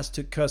en masse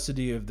took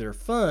custody of their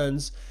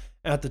funds.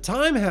 At the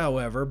time,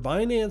 however,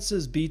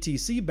 Binance's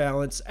BTC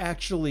balance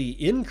actually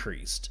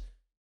increased.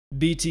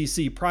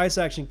 BTC price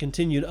action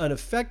continued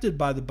unaffected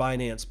by the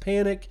Binance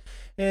panic,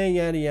 and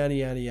yada, yada,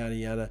 yada, yada,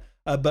 yada.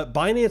 But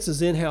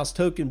Binance's in-house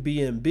token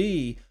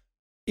BNB,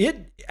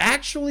 it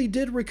actually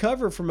did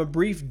recover from a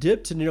brief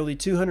dip to nearly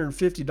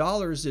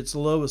 $250, its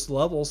lowest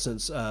level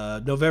since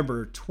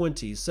November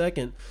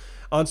 22nd.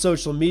 On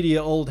social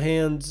media, old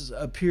hands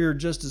appeared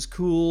just as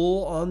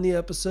cool on the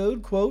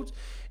episode. Quote,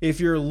 If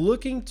you're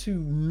looking to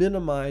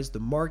minimize the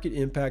market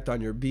impact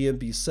on your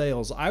BNB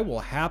sales, I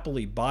will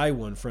happily buy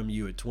one from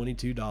you at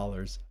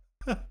 $22.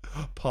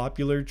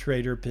 Popular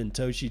trader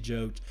Pentoshi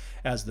joked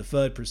as the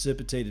FUD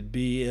precipitated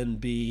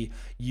BNB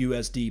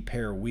USD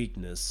pair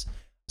weakness.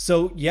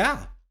 So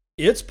yeah,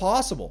 it's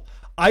possible.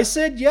 I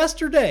said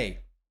yesterday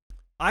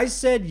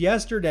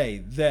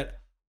that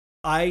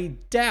I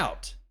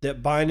doubt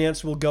that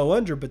Binance will go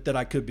under, but that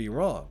I could be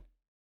wrong.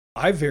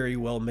 I very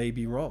well may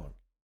be wrong.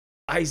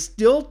 I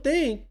still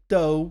think,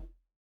 though,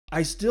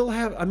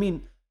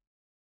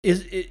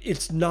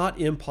 it's not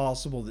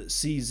impossible that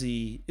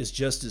CZ is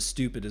just as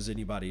stupid as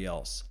anybody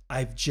else.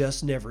 I've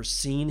just never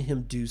seen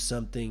him do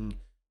something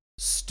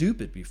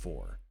stupid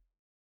before.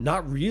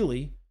 Not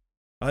really.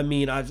 I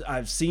mean,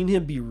 I've seen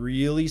him be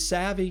really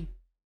savvy.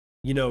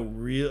 He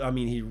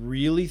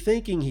really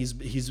thinking he's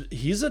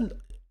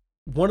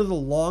one of the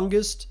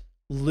longest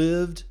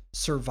lived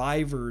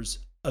survivors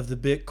of the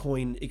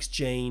Bitcoin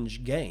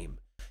exchange game.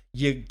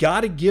 You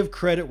got to give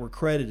credit where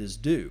credit is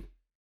due.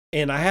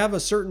 And I have a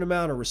certain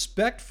amount of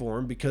respect for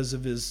him because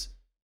of his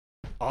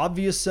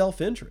obvious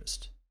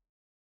self-interest.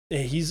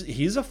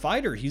 He's a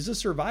fighter. He's a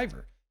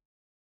survivor.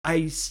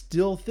 I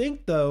still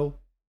think, though,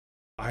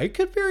 I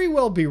could very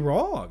well be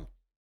wrong.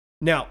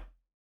 Now,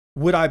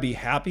 would I be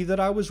happy that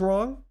I was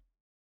wrong?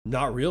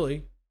 Not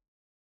really.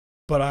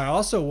 But I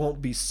also won't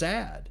be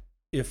sad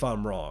if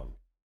I'm wrong.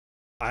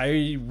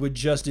 I would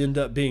just end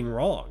up being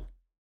wrong.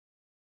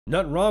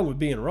 Nothing wrong with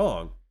being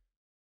wrong,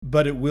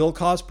 but it will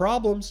cause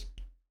problems.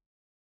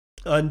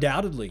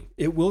 Undoubtedly,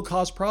 it will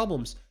cause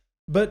problems.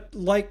 But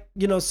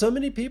so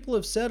many people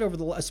have said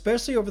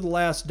especially over the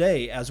last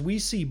day, as we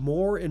see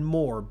more and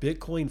more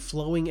Bitcoin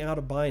flowing out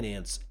of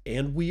Binance,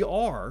 and we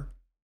are,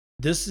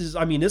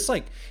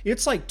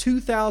 it's like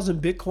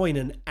 2,000 Bitcoin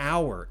an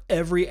hour,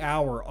 every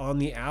hour on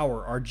the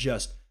hour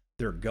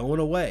they're going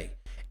away.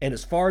 And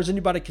as far as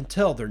anybody can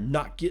tell, they're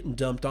not getting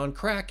dumped on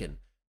Kraken.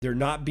 They're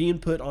not being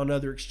put on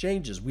other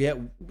exchanges.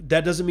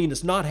 That doesn't mean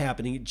it's not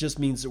happening. It just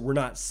means that we're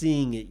not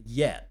seeing it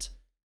yet.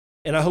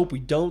 And I hope we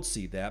don't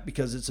see that,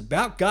 because it's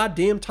about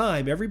goddamn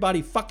time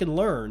everybody fucking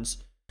learns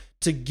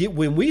to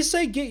when we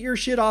say get your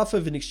shit off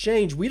of an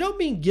exchange, we don't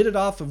mean get it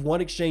off of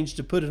one exchange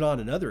to put it on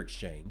another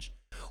exchange.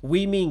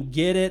 We mean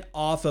get it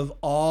off of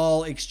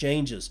all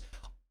exchanges.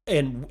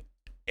 And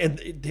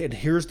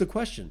here's the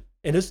question.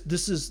 And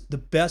this is the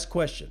best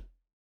question.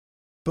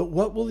 But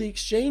what will the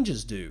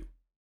exchanges do?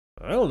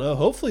 I don't know.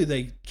 Hopefully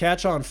they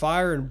catch on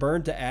fire and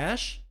burn to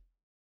ash.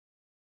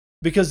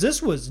 Because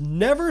this was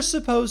never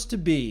supposed to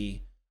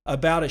be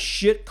about a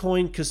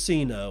shitcoin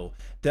casino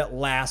that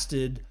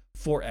lasted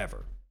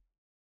forever.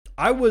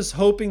 I was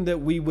hoping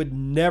that we would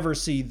never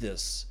see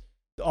this.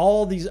 I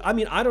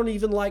don't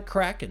even like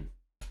Kraken.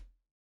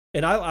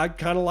 And I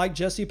kind of like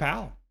Jesse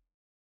Powell.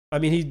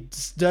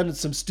 He's done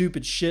some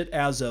stupid shit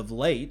as of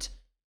late.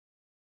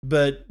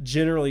 But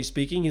generally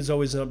speaking, he's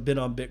always been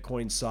on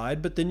Bitcoin's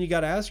side. But then you got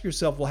to ask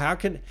yourself, well,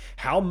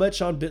 how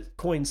much on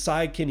Bitcoin's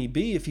side can he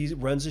be if he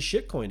runs a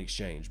shitcoin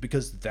exchange?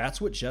 Because that's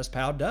what Jess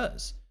Powell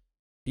does.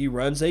 He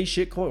runs a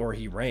shitcoin, or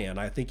he ran.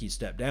 I think he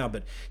stepped down,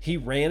 but he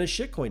ran a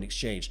shitcoin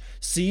exchange.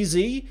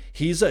 CZ,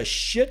 he's a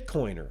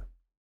shitcoiner.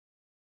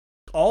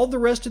 All the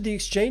rest of the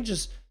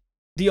exchanges,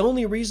 the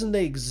only reason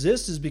they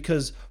exist is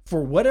because,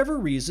 for whatever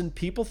reason,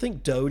 people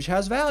think Doge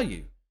has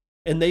value.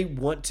 And they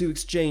want to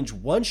exchange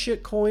one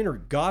shitcoin, or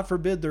God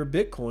forbid their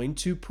Bitcoin,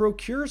 to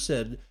procure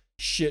said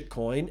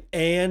shitcoin.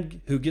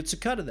 And who gets a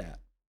cut of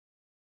that?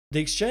 The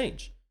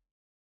exchange.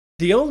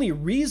 The only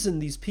reason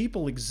these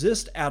people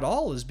exist at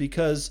all is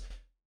because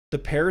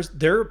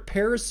their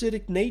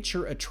parasitic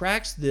nature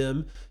attracts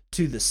them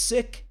to the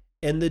sick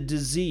and the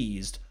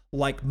diseased,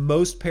 like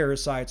most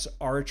parasites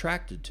are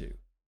attracted to.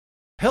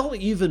 Hell,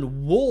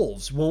 even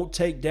wolves won't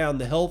take down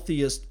the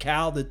healthiest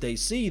cow that they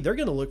see. They're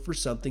going to look for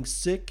something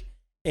sick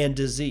and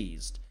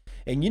diseased.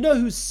 And you know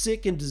who's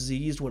sick and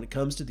diseased when it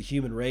comes to the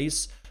human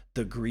race?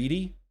 The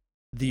greedy,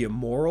 the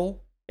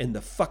immoral, and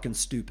the fucking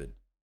stupid.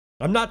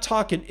 I'm not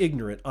talking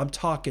ignorant. I'm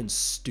talking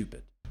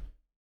stupid.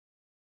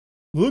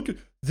 Look,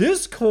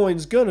 this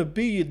coin's gonna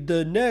be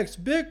the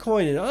next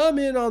Bitcoin, and I'm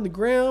in on the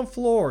ground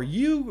floor.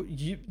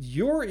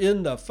 You're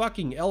in the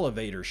fucking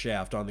elevator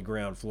shaft on the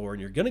ground floor,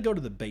 and you're gonna go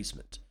to the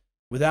basement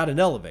without an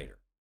elevator.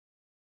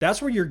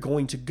 That's where you're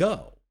going to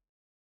go.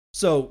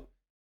 So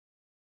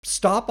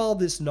stop all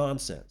this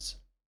nonsense.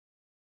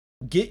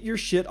 Get your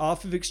shit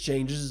off of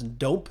exchanges and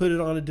don't put it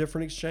on a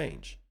different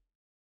exchange.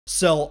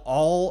 Sell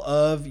all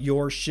of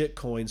your shit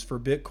coins for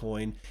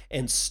Bitcoin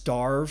and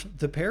starve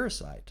the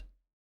parasite.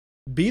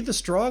 Be the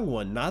strong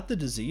one, not the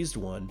diseased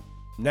one.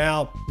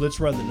 Now,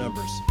 let's run the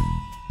numbers.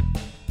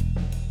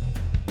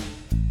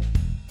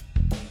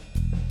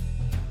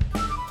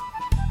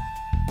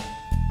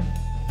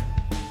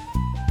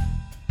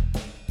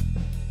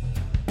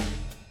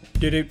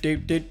 Okay,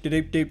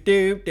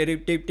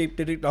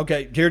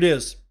 here it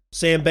is.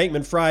 Sam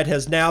Bankman-Fried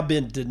has now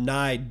been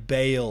denied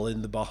bail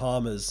in the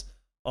Bahamas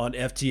on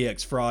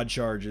FTX fraud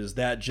charges.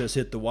 That just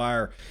hit the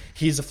wire.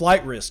 He's a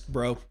flight risk,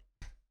 bro.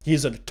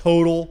 He's a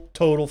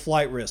total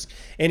flight risk.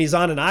 And he's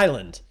on an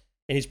island.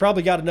 And he's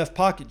probably got enough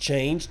pocket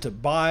change to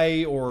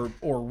buy or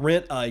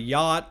rent a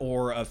yacht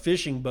or a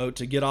fishing boat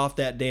to get off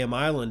that damn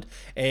island.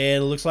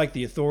 And it looks like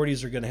the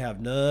authorities are going to have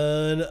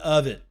none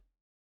of it.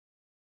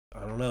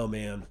 I don't know,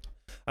 man.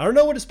 I don't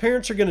know what his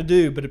parents are going to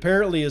do, but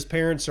apparently his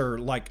parents are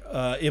like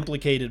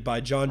implicated by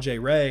John J.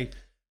 Ray.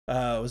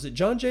 Was it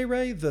John J.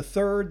 Ray the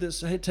third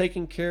that's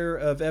taking care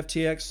of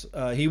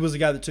FTX? He was the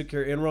guy that took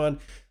care of Enron.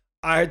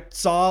 I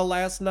saw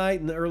last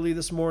night and early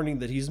this morning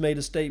that he's made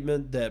a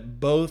statement that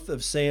both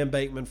of Sam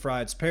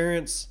Bankman-Fried's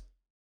parents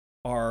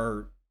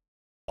are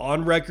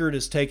on record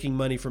as taking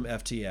money from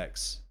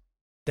FTX.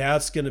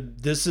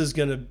 This is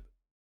gonna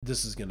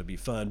be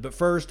fun. But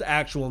first,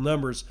 actual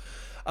numbers.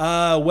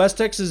 West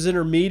Texas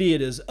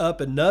Intermediate is up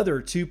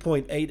another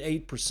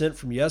 2.88%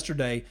 from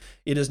yesterday.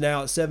 It is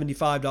now at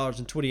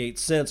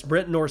 $75.28.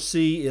 Brent North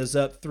Sea is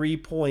up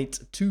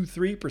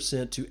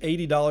 3.23% to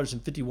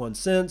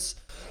 $80.51.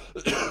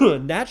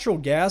 Natural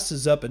gas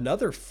is up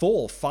another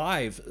full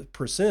 5%,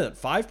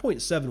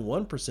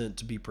 5.71%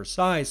 to be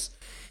precise.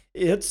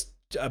 It's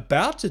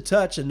about to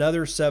touch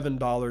another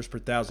 $7 per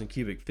thousand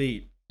cubic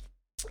feet.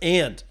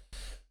 And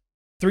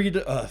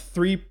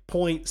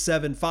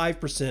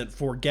 3.75%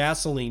 for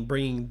gasoline,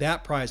 bringing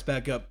that price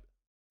back up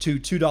to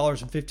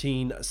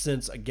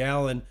 $2.15 a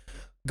gallon.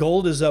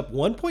 Gold is up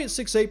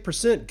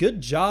 1.68%. Good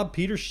job,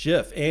 Peter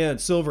Schiff.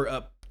 And silver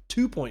up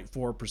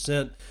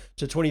 2.4%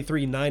 to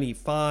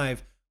 $23.95.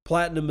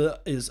 Platinum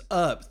is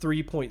up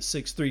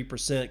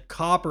 3.63%.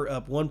 Copper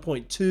up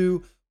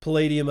 1.2%.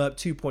 Palladium up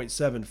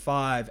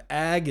 2.75%.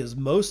 Ag is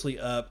mostly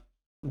up.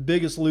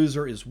 Biggest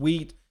loser is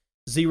wheat,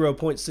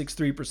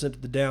 0.63% to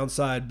the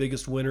downside.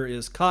 Biggest winner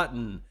is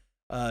cotton,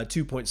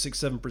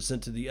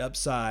 2.67% to the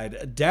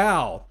upside.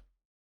 Dow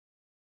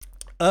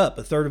up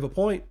a third of a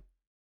point.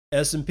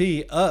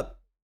 S&P up,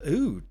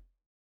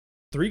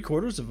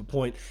 3/4 of a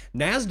point.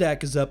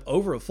 NASDAQ is up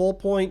over a full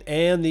point,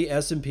 and the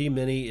S&P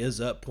Mini is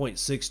up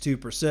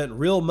 0.62%.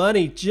 Real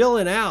money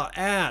chilling out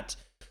at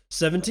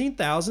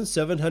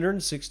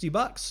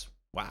 $17,760.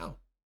 Wow.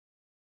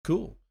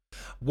 Cool.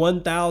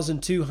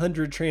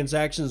 1,200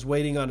 transactions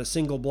waiting on a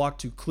single block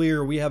to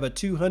clear. We have a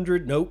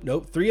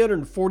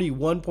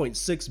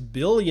 $341.6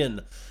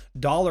 billion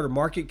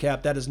market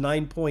cap. That is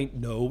I'm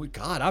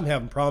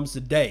having problems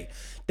today.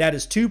 That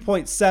is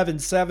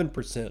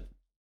 2.77%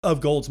 of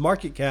gold's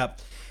market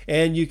cap.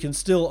 And you can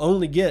still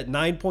only get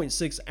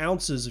 9.6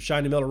 ounces of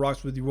shiny metal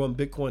rocks with your one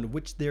Bitcoin, of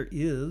which there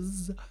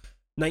is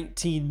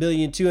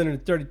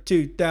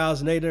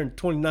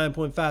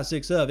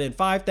 19,232,829.56 of, and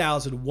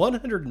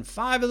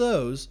 5,105 of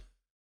those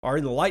are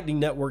in the Lightning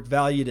Network,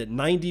 valued at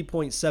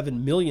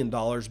 $90.7 million,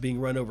 being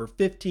run over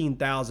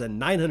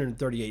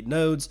 15,938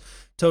 nodes,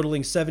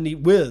 totaling 70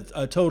 with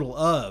a total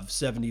of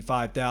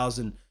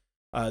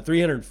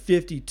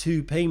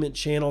 75,352 payment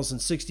channels,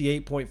 and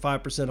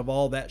 68.5% of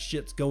all that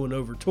shit's going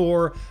over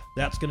Tor.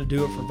 That's going to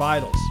do it for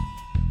Vitals.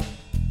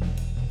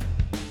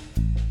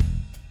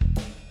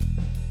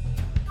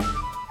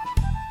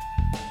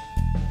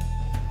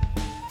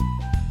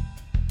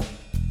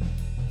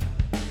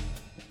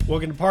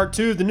 Welcome to part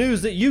 2 of the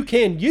news that you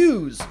can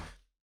use.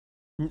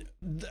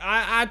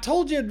 I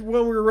told you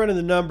when we were running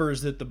the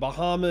numbers that the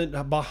Bahamian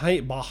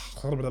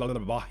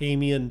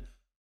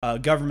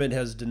government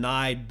has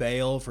denied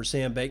bail for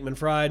Sam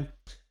Bankman-Fried.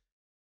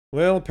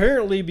 Well,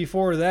 apparently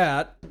before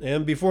that,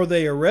 and before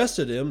they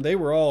arrested him, they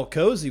were all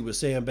cozy with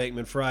Sam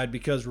Bankman-Fried,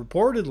 because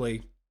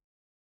reportedly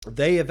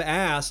they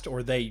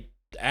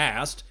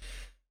asked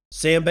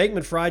Sam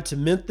Bankman-Fried to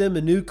mint them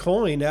a new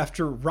coin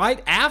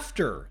right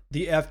after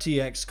the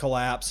FTX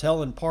collapse.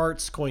 Helen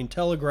Parts,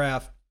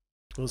 Cointelegraph.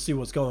 We'll see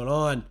what's going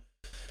on.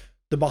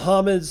 The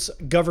Bahamas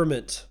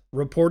government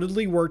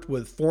reportedly worked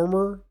with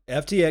former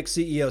FTX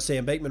CEO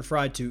Sam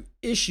Bankman-Fried to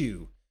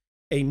issue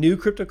a new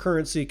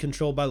cryptocurrency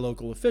controlled by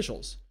local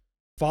officials.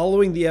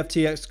 Following the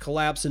FTX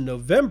collapse in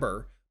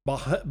November,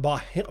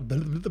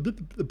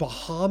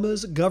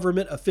 Bahamas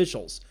government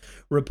officials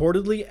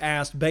reportedly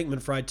asked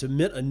Bankman-Fried to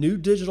mint a new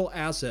digital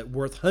asset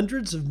worth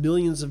hundreds of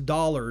millions of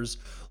dollars,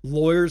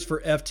 lawyers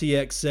for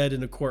FTX said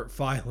in a court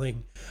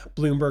filing.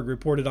 Bloomberg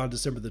reported on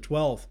December the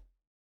 12th.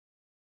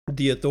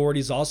 The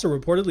authorities also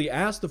reportedly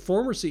asked the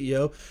former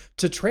CEO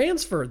to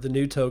transfer the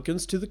new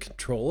tokens to the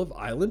control of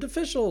island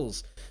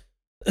officials.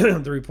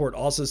 The report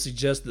also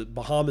suggests that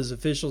Bahamas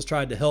officials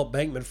tried to help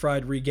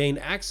Bankman-Fried regain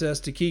access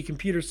to key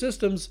computer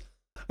systems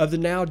of the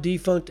now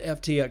defunct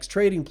FTX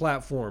trading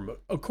platform.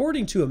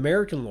 According to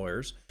American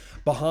lawyers,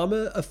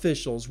 Bahama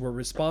officials were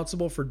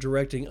responsible for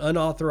directing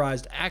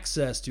unauthorized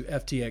access to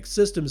FTX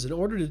systems in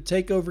order to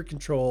take over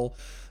control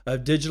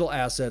of digital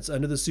assets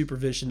under the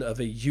supervision of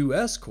a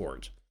U.S.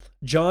 court.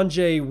 John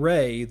J.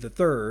 Ray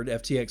III,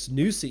 FTX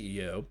new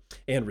CEO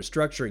and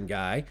restructuring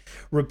guy,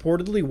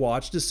 reportedly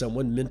watched as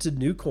someone minted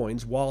new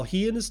coins while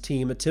he and his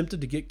team attempted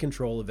to get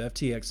control of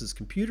FTX's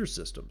computer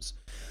systems.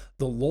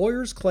 The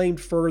lawyers claimed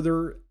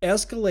further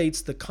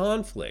escalates the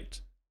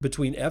conflict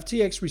between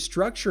FTX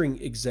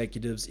restructuring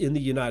executives in the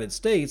United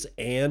States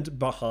and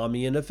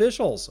Bahamian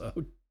officials.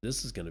 Oh,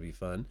 This is going to be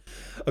fun.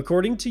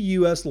 According to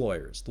U.S.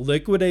 lawyers,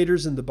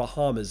 liquidators in the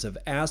Bahamas have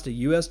asked a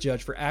U.S.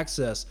 judge for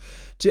access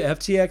to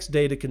FTX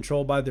data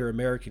controlled by their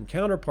American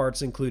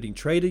counterparts, including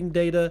trading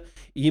data,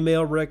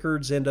 email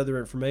records, and other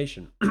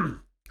information.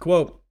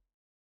 Quote,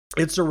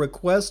 it's a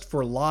request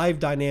for live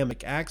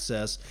dynamic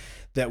access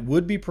that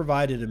would be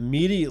provided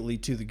immediately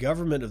to the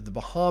government of the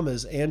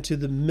Bahamas and to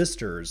the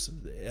Misters,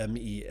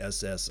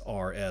 MESSRS,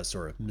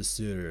 or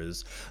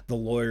Misters, the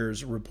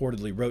lawyers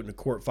reportedly wrote in a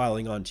court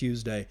filing on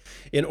Tuesday.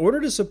 In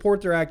order to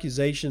support their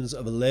accusations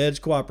of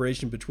alleged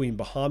cooperation between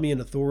Bahamian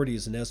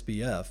authorities and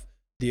SBF,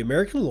 the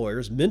American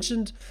lawyers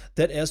mentioned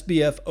that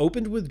SBF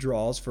opened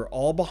withdrawals for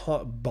all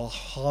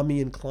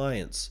Bahamian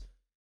clients.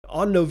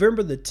 On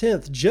November the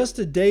 10th, just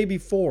a day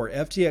before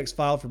FTX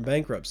filed for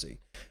bankruptcy,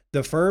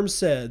 the firm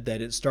said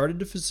that it started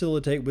to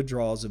facilitate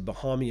withdrawals of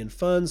Bahamian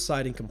funds,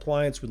 citing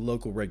compliance with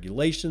local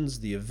regulations.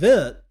 The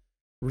event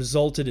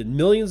resulted in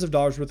millions of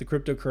dollars worth of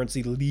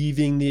cryptocurrency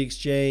leaving the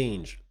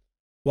exchange.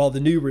 While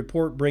the new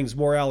report brings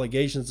more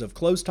allegations of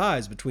close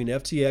ties between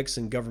FTX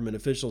and government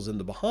officials in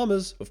the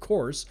Bahamas, of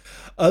course,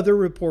 other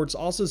reports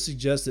also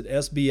suggest that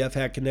SBF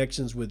had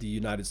connections with the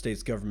United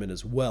States government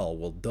as well.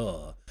 Well,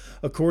 duh.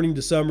 According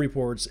to some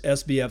reports,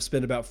 SBF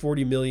spent about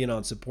 $40 million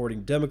on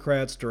supporting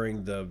Democrats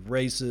during the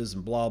races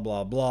and blah,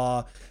 blah,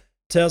 blah.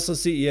 Tesla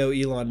CEO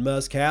Elon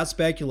Musk has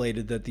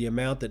speculated that the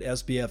amount that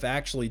SBF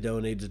actually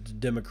donated to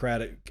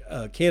Democratic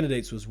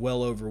candidates was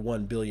well over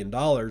 $1 billion.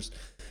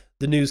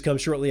 The news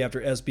comes shortly after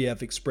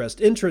SBF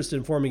expressed interest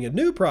in forming a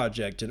new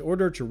project in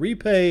order to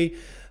repay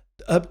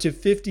up to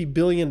 $50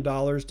 billion to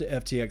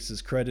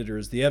FTX's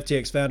creditors. The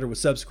FTX founder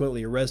was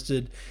subsequently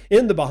arrested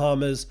in the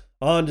Bahamas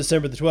on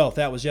December the 12th.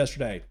 That was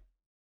yesterday.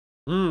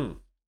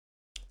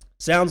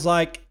 Sounds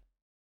like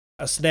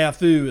a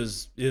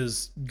snafu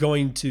is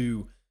going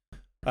to,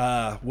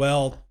 it's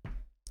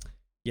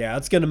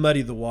going to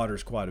muddy the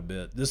waters quite a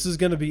bit. This is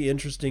going to be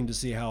interesting to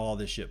see how all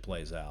this shit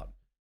plays out.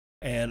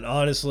 And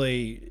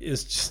honestly,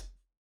 it's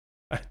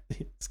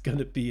going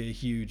to be a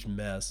huge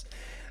mess.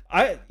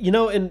 My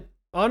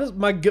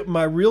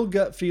real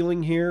gut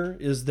feeling here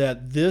is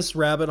that this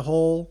rabbit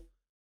hole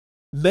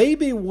may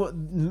be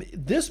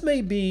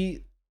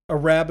a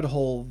rabbit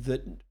hole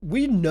that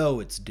we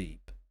know it's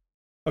deep.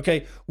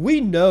 Okay,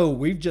 we know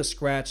we've just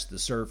scratched the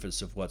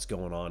surface of what's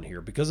going on here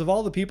because of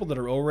all the people that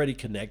are already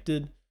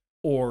connected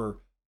or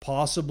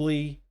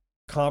possibly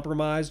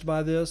compromised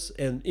by this,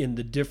 and in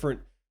the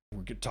different,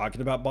 we're talking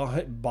about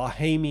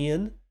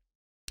Bahamian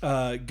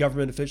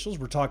government officials.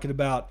 We're talking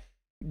about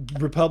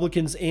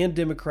Republicans and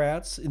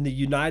Democrats in the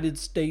United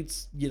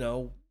States,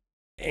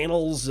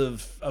 annals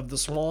of the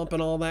swamp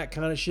and all that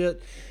kind of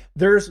shit.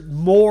 There's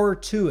more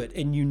to it,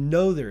 and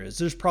there is.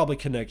 There's probably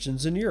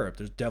connections in Europe.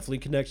 There's definitely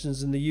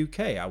connections in the UK,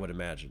 I would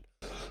imagine.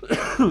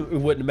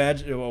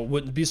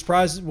 Wouldn't be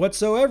surprised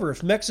whatsoever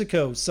if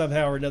Mexico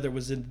somehow or another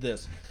was into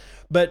this.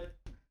 But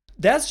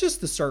that's just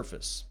the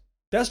surface.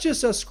 That's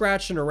just us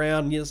scratching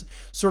around,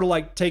 sort of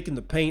like taking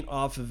the paint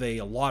off of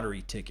a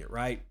lottery ticket,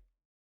 right?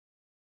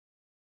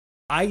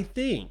 I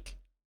think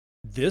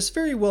this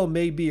very well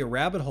may be a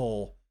rabbit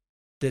hole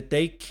that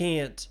they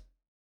can't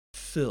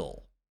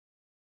fill.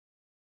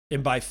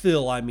 And by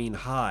fill, I mean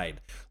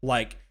hide.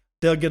 Like,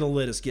 they're going to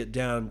let us get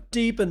down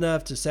deep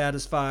enough to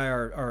satisfy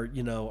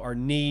our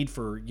need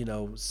for,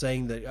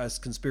 saying that us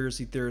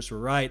conspiracy theorists were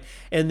right.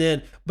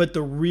 But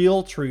the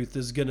real truth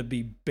is going to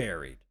be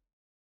buried.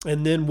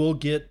 And then we'll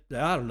get,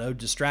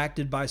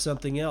 distracted by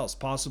something else,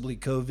 possibly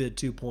COVID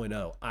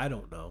 2.0. I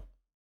don't know.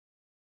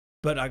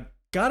 But I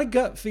got a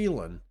gut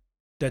feeling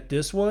that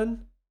this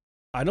one,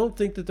 I don't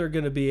think that they're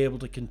going to be able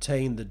to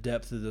contain the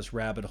depth of this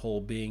rabbit hole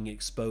being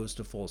exposed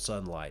to full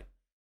sunlight.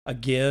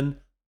 Again,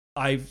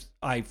 I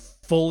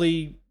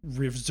fully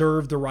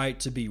reserve the right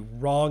to be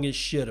wrong as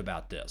shit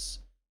about this.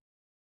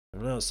 I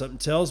don't know, something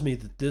tells me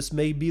that this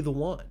may be the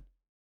one.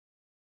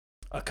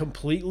 A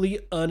completely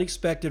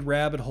unexpected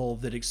rabbit hole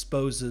that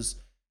exposes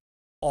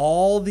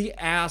all the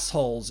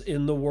assholes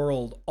in the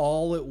world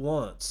all at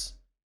once.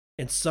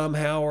 And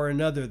somehow or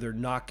another, they're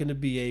not going to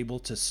be able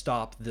to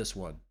stop this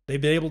one.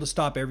 They've been able to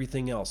stop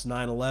everything else.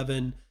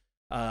 9/11,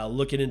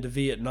 looking into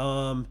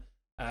Vietnam,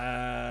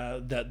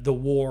 the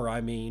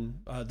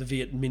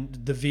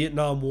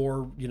Vietnam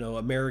War,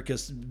 America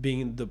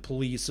being the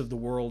police of the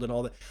world and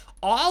all that.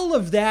 All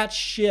of that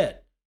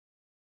shit.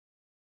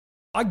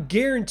 I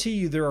guarantee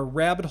you there are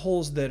rabbit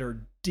holes that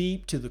are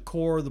deep to the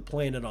core of the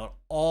planet on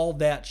all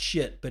that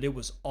shit, but it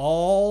was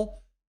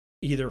all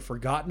either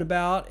forgotten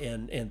about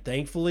and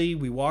thankfully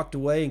we walked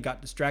away and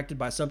got distracted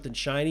by something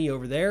shiny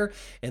over there,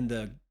 and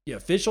the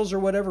officials or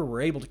whatever were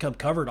able to come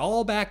cover it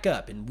all back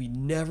up, and we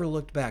never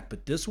looked back.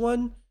 But this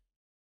one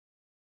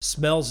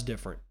smells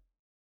different.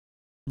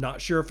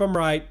 Not sure if I'm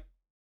right,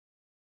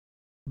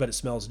 but it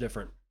smells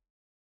different.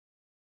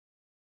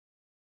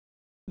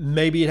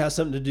 Maybe it has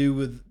something to do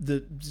with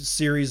the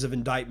series of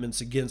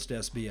indictments against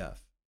SBF,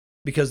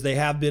 because they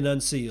have been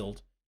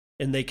unsealed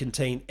and they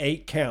contain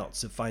 8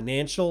 counts of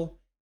financial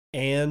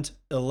and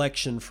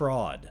election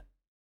fraud.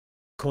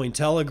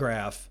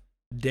 Cointelegraph,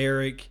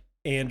 Derek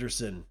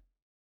Anderson.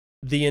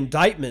 The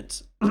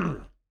indictment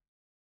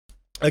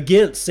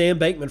against Sam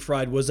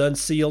Bankman-Fried was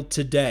unsealed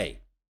today,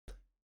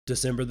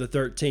 December the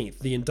 13th.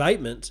 The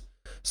indictment,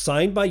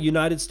 signed by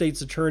United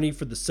States Attorney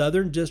for the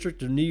Southern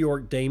District of New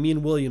York,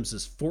 Damian Williams,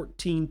 is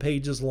 14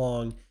 pages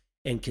long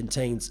and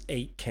contains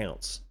 8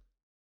 counts.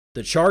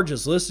 The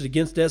charges listed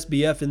against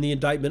SBF in the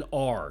indictment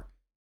are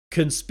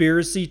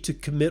conspiracy to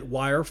commit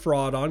wire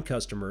fraud on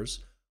customers,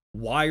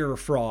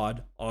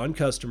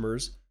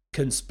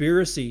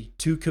 conspiracy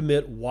to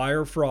commit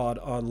wire fraud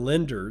on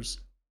lenders,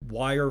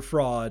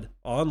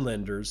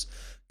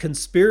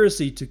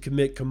 conspiracy to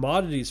commit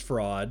commodities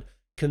fraud,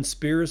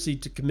 conspiracy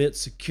to commit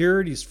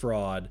securities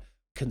fraud,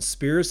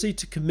 conspiracy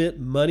to commit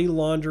money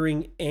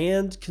laundering,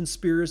 and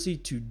conspiracy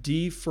to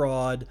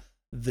defraud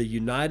the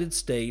United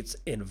States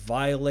and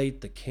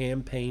violate the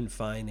campaign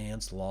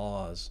finance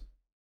laws.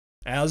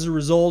 As a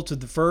result of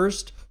the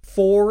first,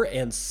 4,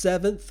 and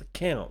 7th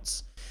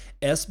counts,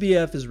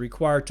 SBF is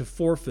required to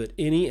forfeit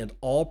any and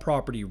all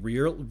property,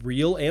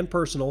 real and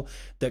personal,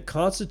 that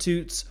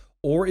constitutes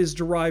or is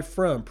derived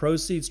from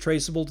proceeds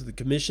traceable to the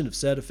commission of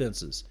said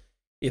offenses.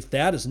 If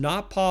that is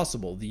not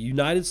possible, the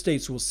United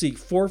States will seek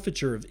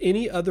forfeiture of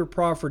any other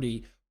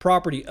property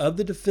of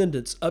the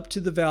defendants up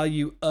to the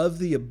value of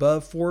the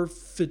above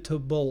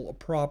forfeitable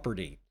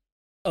property.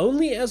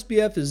 Only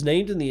SBF is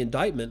named in the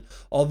indictment,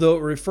 although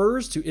it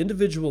refers to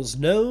individuals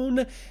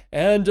known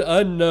and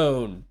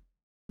unknown.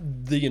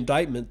 The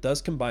indictment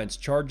thus combines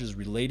charges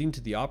relating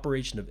to the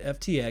operation of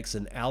FTX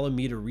and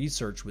Alameda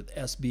Research with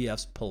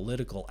SBF's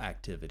political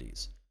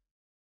activities.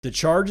 The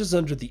charges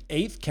under the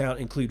 8th count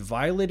include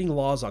violating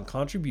laws on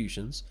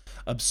contributions,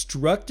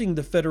 obstructing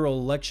the Federal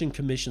Election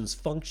Commission's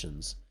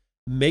functions,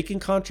 making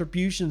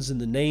contributions in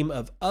the name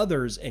of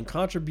others, and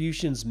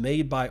contributions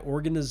made by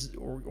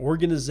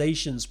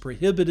organizations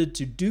prohibited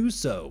to do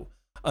so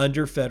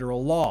under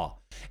federal law.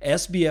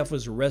 SBF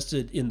was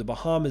arrested in the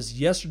Bahamas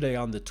yesterday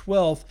on the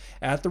 12th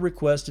at the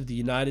request of the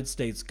United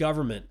States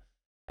government.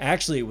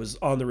 Actually, it was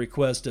on the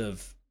request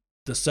of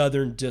the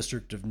Southern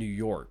District of New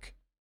York.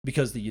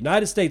 Because the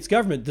United States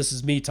government, this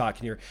is me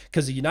talking here,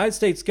 because the United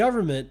States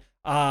government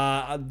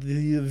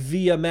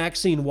via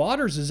Maxine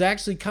Waters is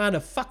actually kind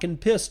of fucking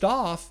pissed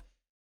off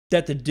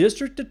that the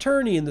district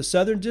attorney in the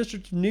Southern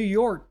District of New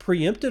York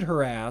preempted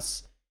her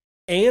ass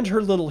and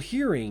her little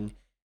hearing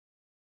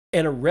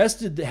and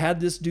had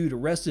this dude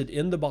arrested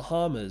in the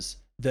Bahamas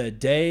the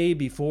day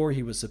before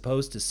he was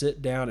supposed to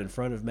sit down in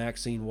front of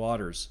Maxine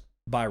Waters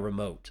by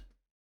remote.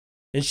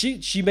 And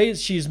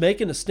she's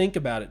making a stink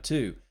about it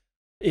too.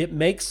 It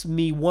makes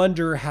me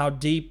wonder how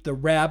deep the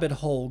rabbit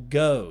hole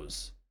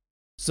goes.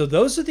 So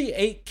those are the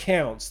 8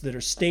 counts that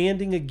are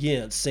standing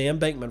against Sam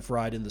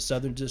Bankman-Fried in the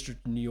Southern District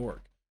of New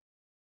York.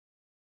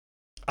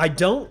 I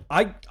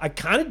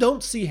kind of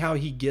don't see how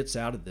he gets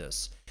out of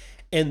this.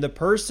 And the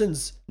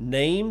person's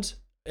named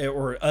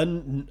or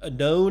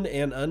unknown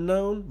and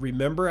unknown.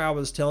 Remember, I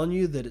was telling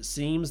you that it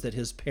seems that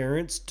his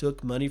parents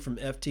took money from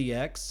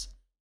FTX.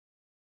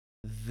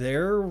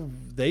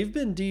 They've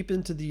been deep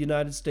into the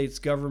United States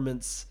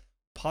government's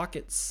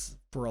pockets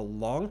for a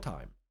long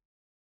time.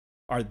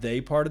 Are they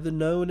part of the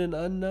known and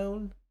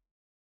unknown?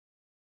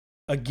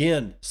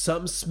 Again,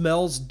 something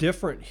smells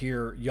different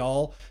here,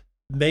 y'all.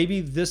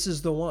 Maybe this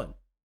is the one.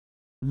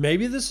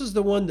 Maybe this is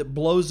the one that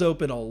blows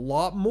open a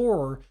lot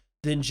more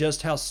than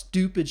just how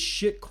stupid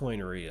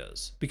shitcoinery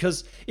is.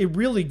 Because it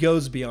really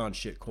goes beyond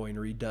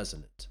shitcoinery,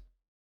 doesn't it?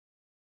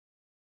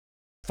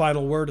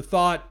 Final word of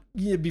thought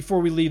before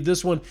we leave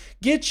this one.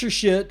 Get your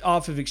shit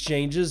off of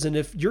exchanges. And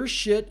if your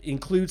shit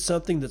includes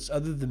something that's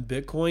other than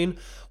Bitcoin,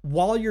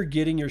 while you're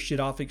getting your shit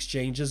off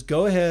exchanges,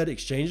 go ahead,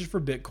 exchange it for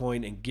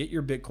Bitcoin, and get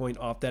your Bitcoin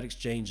off that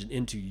exchange and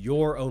into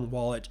your own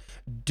wallet.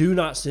 Do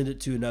not send it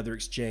to another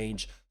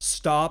exchange.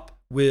 Stop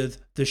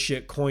with the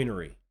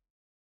shitcoinery.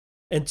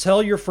 And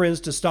tell your friends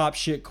to stop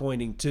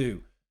shitcoining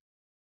too.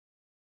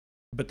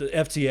 But the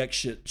FTX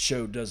shit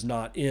show does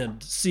not end.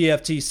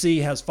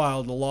 CFTC has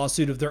filed a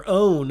lawsuit of their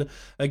own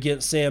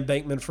against Sam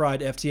Bankman-Fried,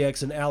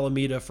 FTX, and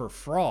Alameda for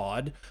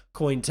fraud.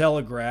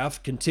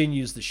 Cointelegraph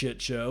continues the shit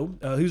show.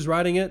 Who's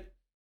writing it?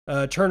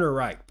 Turner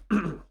Wright.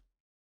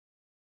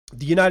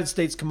 The United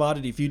States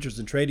Commodity Futures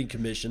and Trading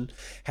Commission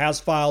has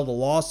filed a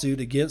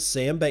lawsuit against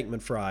Sam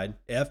Bankman-Fried,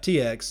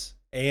 FTX,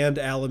 and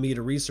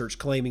Alameda Research,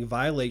 claiming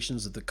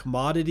violations of the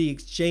Commodity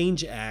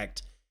Exchange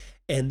Act,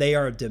 and they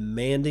are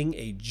demanding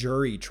a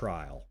jury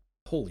trial.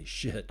 Holy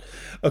shit.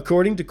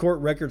 According to court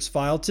records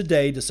filed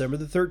today, December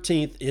the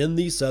 13th, in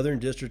the Southern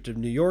District of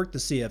New York, the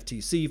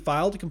CFTC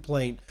filed a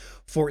complaint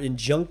for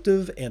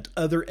injunctive and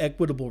other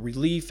equitable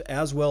relief,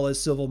 as well as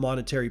civil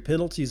monetary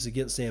penalties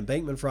against Sam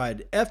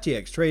Bankman-Fried,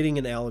 FTX Trading,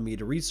 and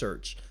Alameda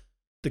Research.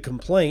 The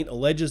complaint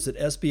alleges that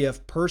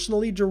SBF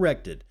personally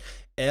directed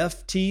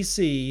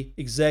FTC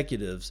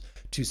executives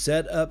to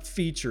set up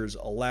features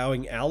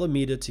allowing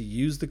Alameda to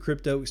use the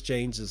crypto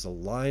exchange as a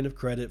line of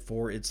credit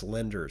for its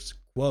lenders.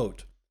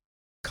 Quote,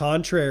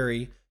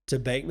 contrary to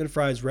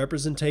Bankman-Fried's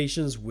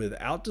representations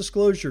without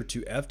disclosure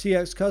to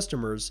FTX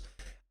customers,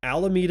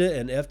 Alameda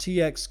and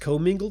FTX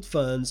commingled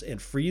funds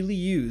and freely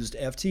used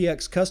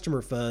FTX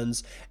customer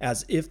funds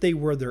as if they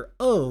were their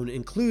own,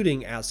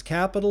 including as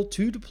capital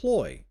to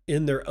deploy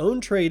in their own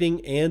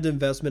trading and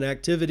investment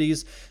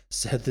activities,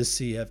 said the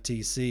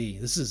CFTC.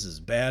 This is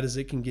as bad as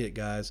it can get,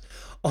 guys.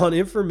 On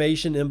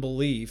information and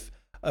belief,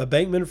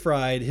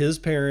 Bankman-Fried, his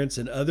parents,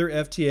 and other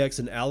FTX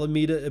and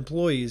Alameda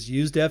employees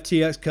used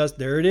FTX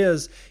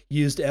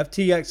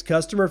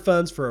customer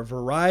funds for a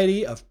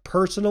variety of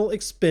personal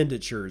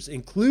expenditures,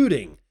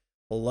 including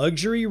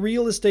luxury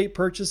real estate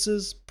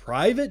purchases,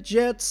 private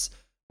jets,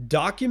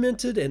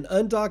 documented and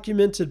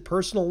undocumented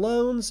personal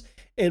loans,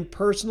 and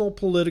personal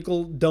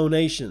political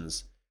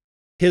donations.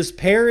 His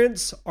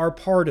parents are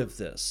part of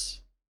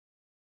this.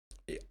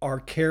 Are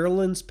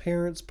Carolyn's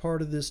parents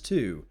part of this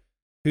too?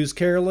 Who's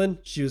Carolyn?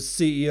 She was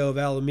CEO of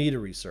Alameda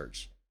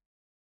Research.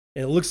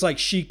 And it looks like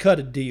she cut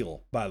a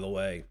deal, by the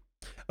way.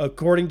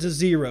 According to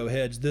Zero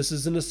Hedge, this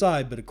is an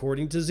aside, but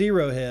according to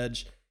Zero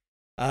Hedge,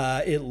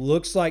 it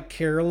looks like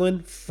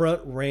Carolyn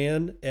front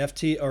ran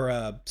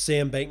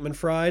Sam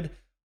Bankman-Fried,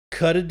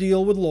 cut a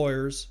deal with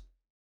lawyers,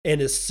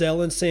 and is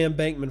selling Sam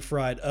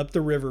Bankman-Fried up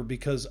the river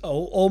because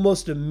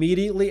almost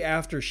immediately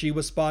after she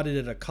was spotted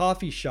at a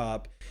coffee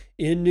shop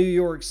in New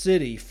York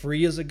City,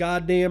 free as a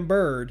goddamn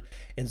bird,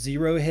 and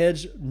Zero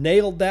Hedge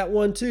nailed that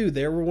one too.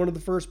 They were one of the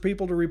first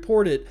people to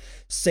report it.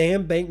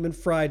 Sam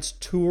Bankman-Fried's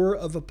tour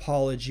of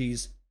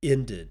apologies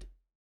ended.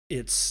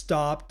 It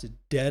stopped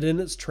dead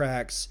in its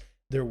tracks.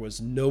 There was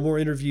no more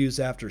interviews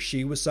after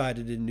she was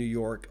cited in New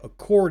York,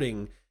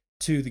 according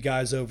to the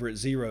guys over at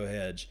Zero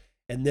Hedge.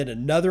 And then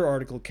another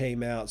article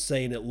came out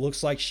saying it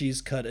looks like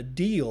she's cut a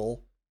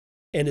deal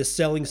and is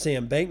selling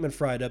Sam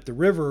Bankman-Fried up the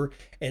river.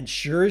 And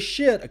sure as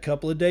shit, a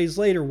couple of days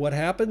later, what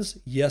happens?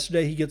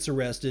 Yesterday he gets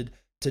arrested.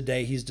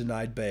 Today he's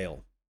denied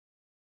bail.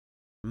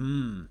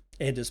 And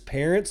his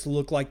parents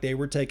look like they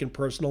were taking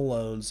personal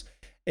loans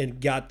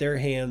and got their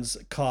hands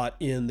caught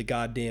in the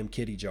goddamn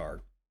kitty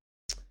jar.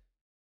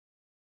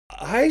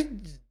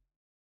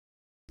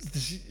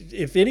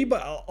 If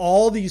anybody,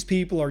 all these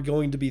people are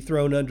going to be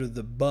thrown under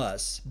the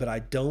bus, but I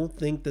don't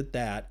think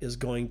that is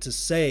going to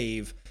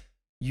save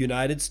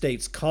United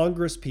States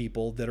Congress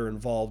people that are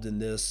involved in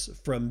this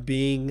from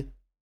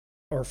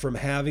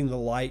having the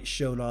light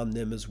shown on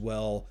them as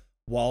well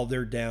while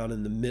they're down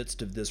in the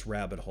midst of this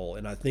rabbit hole.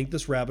 And I think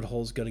this rabbit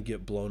hole is going to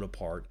get blown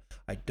apart.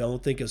 I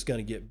don't think it's going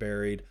to get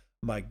buried.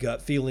 My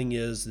gut feeling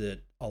is that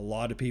a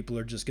lot of people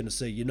are just going to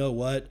say, you know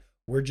what?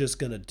 We're just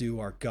going to do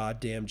our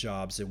goddamn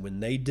jobs. And when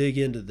they dig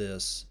into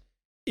this,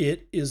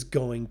 it is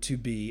going to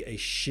be a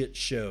shit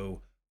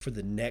show for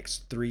the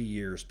next 3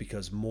 years,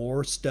 because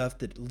more stuff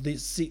that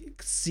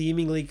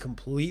seemingly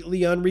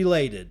completely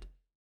unrelated.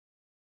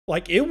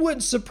 Like, it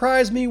wouldn't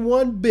surprise me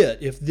one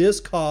bit if this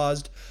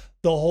caused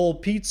the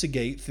whole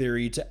Pizzagate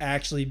theory to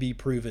actually be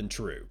proven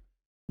true.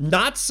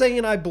 Not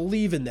saying I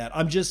believe in that.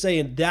 I'm just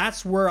saying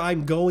that's where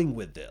I'm going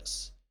with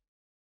this.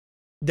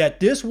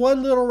 That this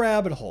one little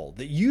rabbit hole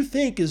that you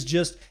think is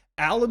just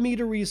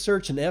Alameda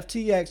Research and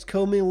FTX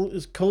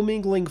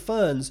commingling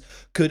funds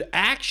could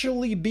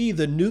actually be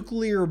the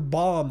nuclear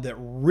bomb that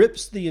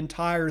rips the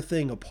entire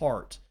thing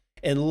apart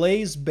and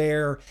lays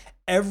bare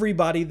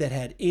everybody that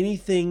had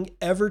anything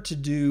ever to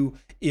do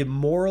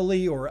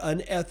immorally or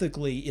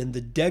unethically in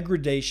the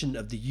degradation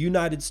of the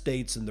United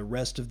States and the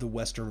rest of the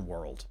Western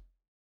world.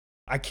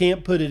 I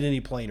can't put it any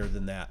plainer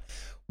than that.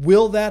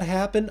 Will that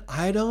happen?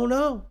 I don't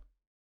know.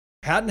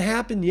 Hadn't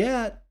happened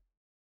yet,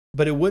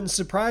 but it wouldn't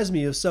surprise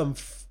me if some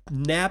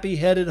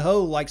nappy-headed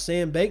hoe like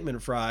Sam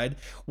Bankman-Fried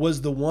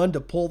was the one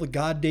to pull the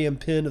goddamn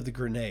pin of the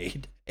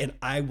grenade, and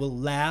I will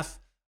laugh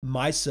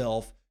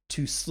myself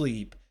to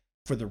sleep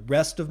for the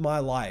rest of my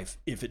life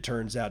if it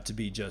turns out to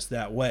be just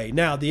that way.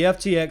 Now, the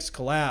FTX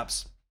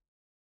collapse.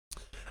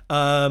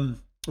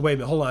 Wait a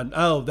minute, hold on.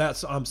 Oh,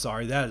 I'm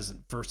sorry. That is,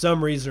 for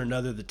some reason or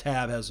another, the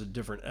tab has a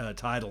different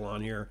title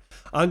on here.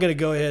 I'm going to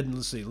go ahead and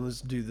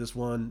let's do this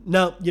one.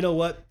 No, you know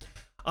what?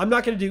 I'm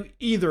not going to do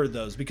either of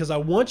those because I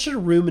want you to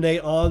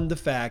ruminate on the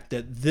fact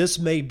that this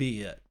may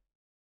be it.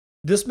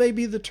 This may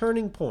be the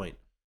turning point.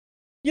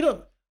 You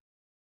know,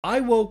 I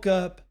woke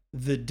up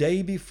the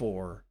day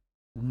before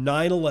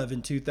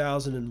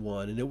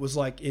 9/11/2001, and it was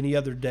like any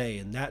other day,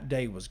 and that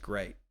day was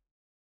great.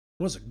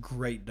 It was a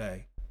great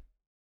day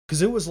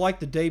because it was like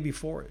the day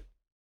before it.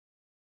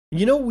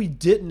 You know, we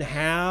didn't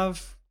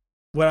have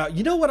what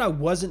I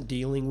wasn't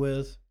dealing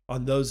with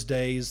on those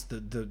days,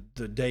 the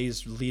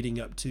days leading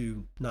up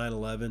to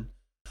 9/11.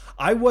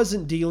 I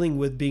wasn't dealing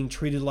with being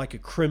treated like a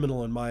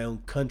criminal in my own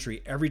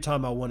country every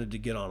time I wanted to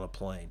get on a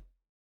plane.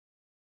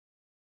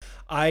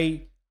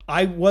 I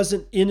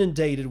wasn't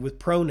inundated with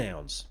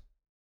pronouns.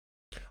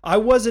 I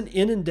wasn't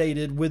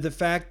inundated with the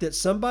fact that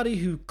somebody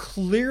who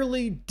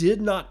clearly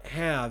did not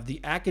have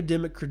the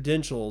academic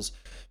credentials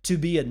to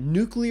be a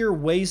nuclear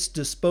waste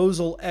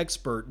disposal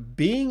expert,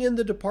 being in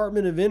the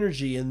Department of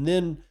Energy, and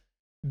then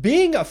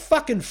being a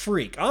fucking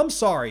freak. I'm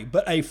sorry,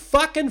 but a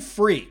fucking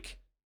freak.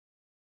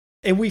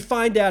 And we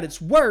find out it's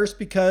worse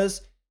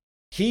because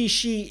he,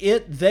 she,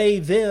 it, they,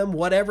 them,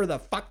 whatever the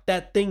fuck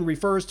that thing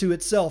refers to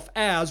itself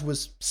as,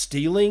 was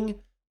stealing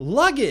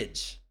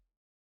luggage.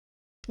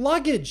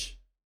 Luggage.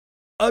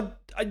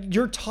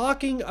 You're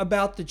talking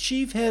about the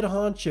chief head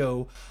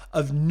honcho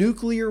of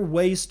nuclear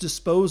waste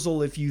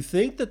disposal. If you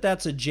think that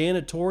that's a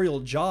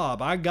janitorial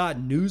job, I got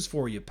news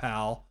for you,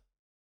 pal.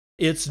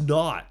 It's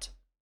not.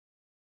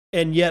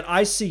 And yet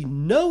I see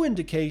no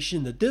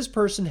indication that this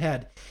person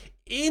had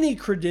any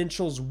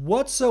credentials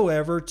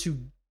whatsoever to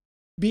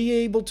be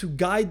able to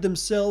guide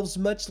themselves,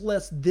 much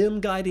less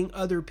them guiding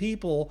other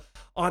people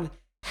on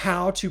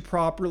how to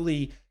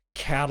properly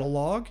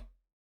catalog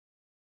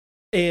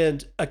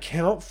and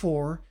account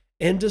for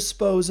and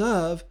dispose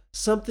of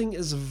something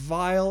as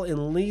vile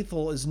and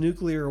lethal as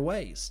nuclear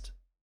waste.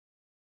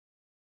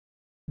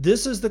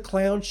 This is the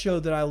clown show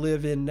that I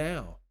live in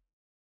now.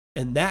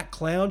 And that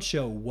clown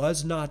show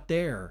was not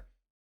there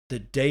the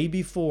day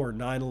before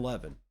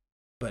 9/11.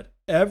 But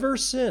ever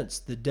since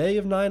the day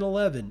of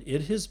 9/11,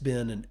 it has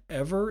been an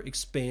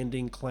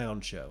ever-expanding clown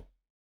show.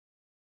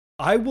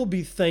 I will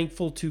be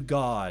thankful to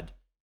God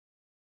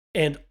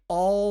and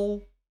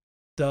all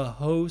the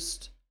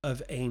host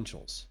of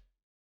angels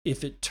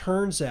if it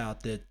turns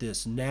out that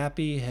this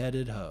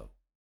nappy-headed hoe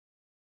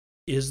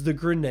is the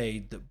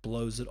grenade that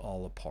blows it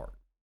all apart.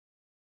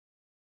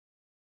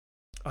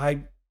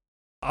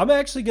 I'm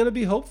actually going to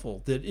be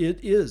hopeful that it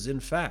is, in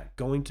fact,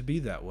 going to be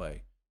that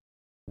way.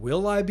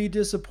 Will I be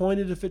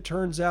disappointed if it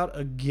turns out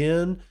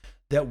again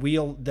that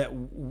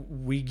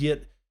we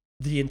get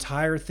the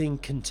entire thing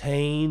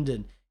contained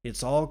and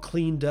it's all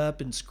cleaned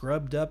up and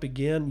scrubbed up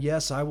again?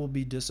 Yes, I will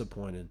be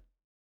disappointed.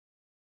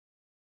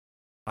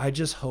 I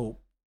just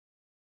hope,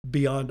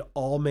 beyond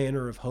all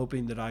manner of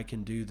hoping that I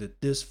can do,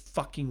 that this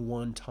fucking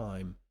one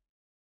time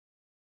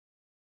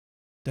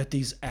that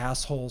these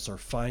assholes are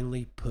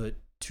finally put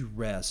to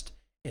rest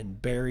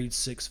and buried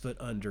 6 foot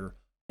under,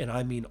 and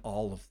I mean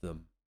all of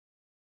them.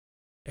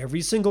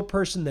 Every single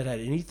person that had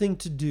anything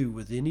to do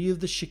with any of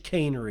the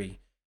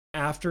chicanery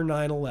after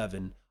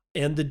 9/11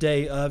 and the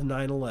day of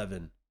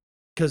 9/11.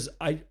 Because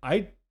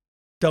I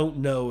don't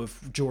know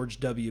if George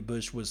W.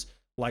 Bush was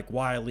like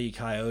Wile E.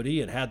 Coyote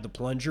and had the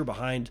plunger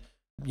behind,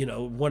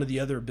 one of the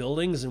other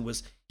buildings and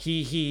was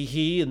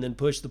he, and then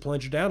pushed the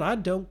plunger down. I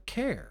don't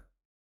care.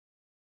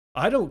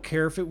 I don't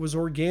care if it was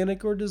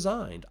organic or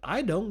designed.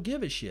 I don't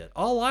give a shit.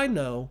 All I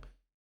know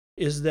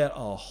is that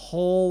a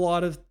whole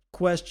lot of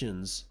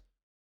questions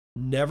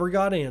never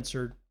got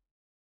answered,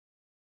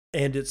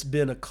 and it's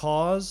been a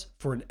cause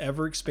for an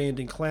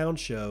ever-expanding clown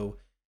show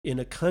in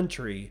a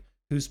country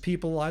whose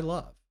people I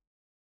love.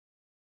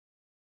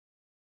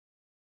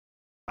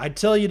 I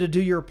tell you to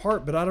do your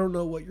part, but I don't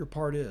know what your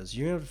part is.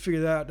 You're going to have to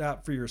figure that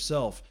out for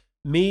yourself.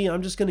 Me,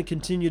 I'm just going to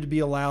continue to be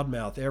a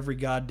loudmouth every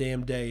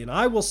goddamn day, and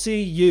I will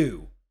see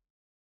you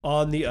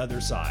on the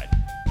other side.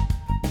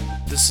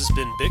 This has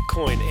been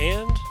Bitcoin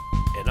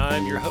and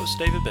I'm your host,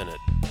 David Bennett.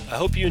 I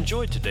hope you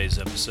enjoyed today's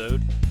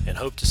episode and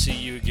hope to see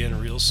you again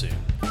real soon.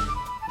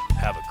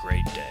 Have a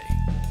great day.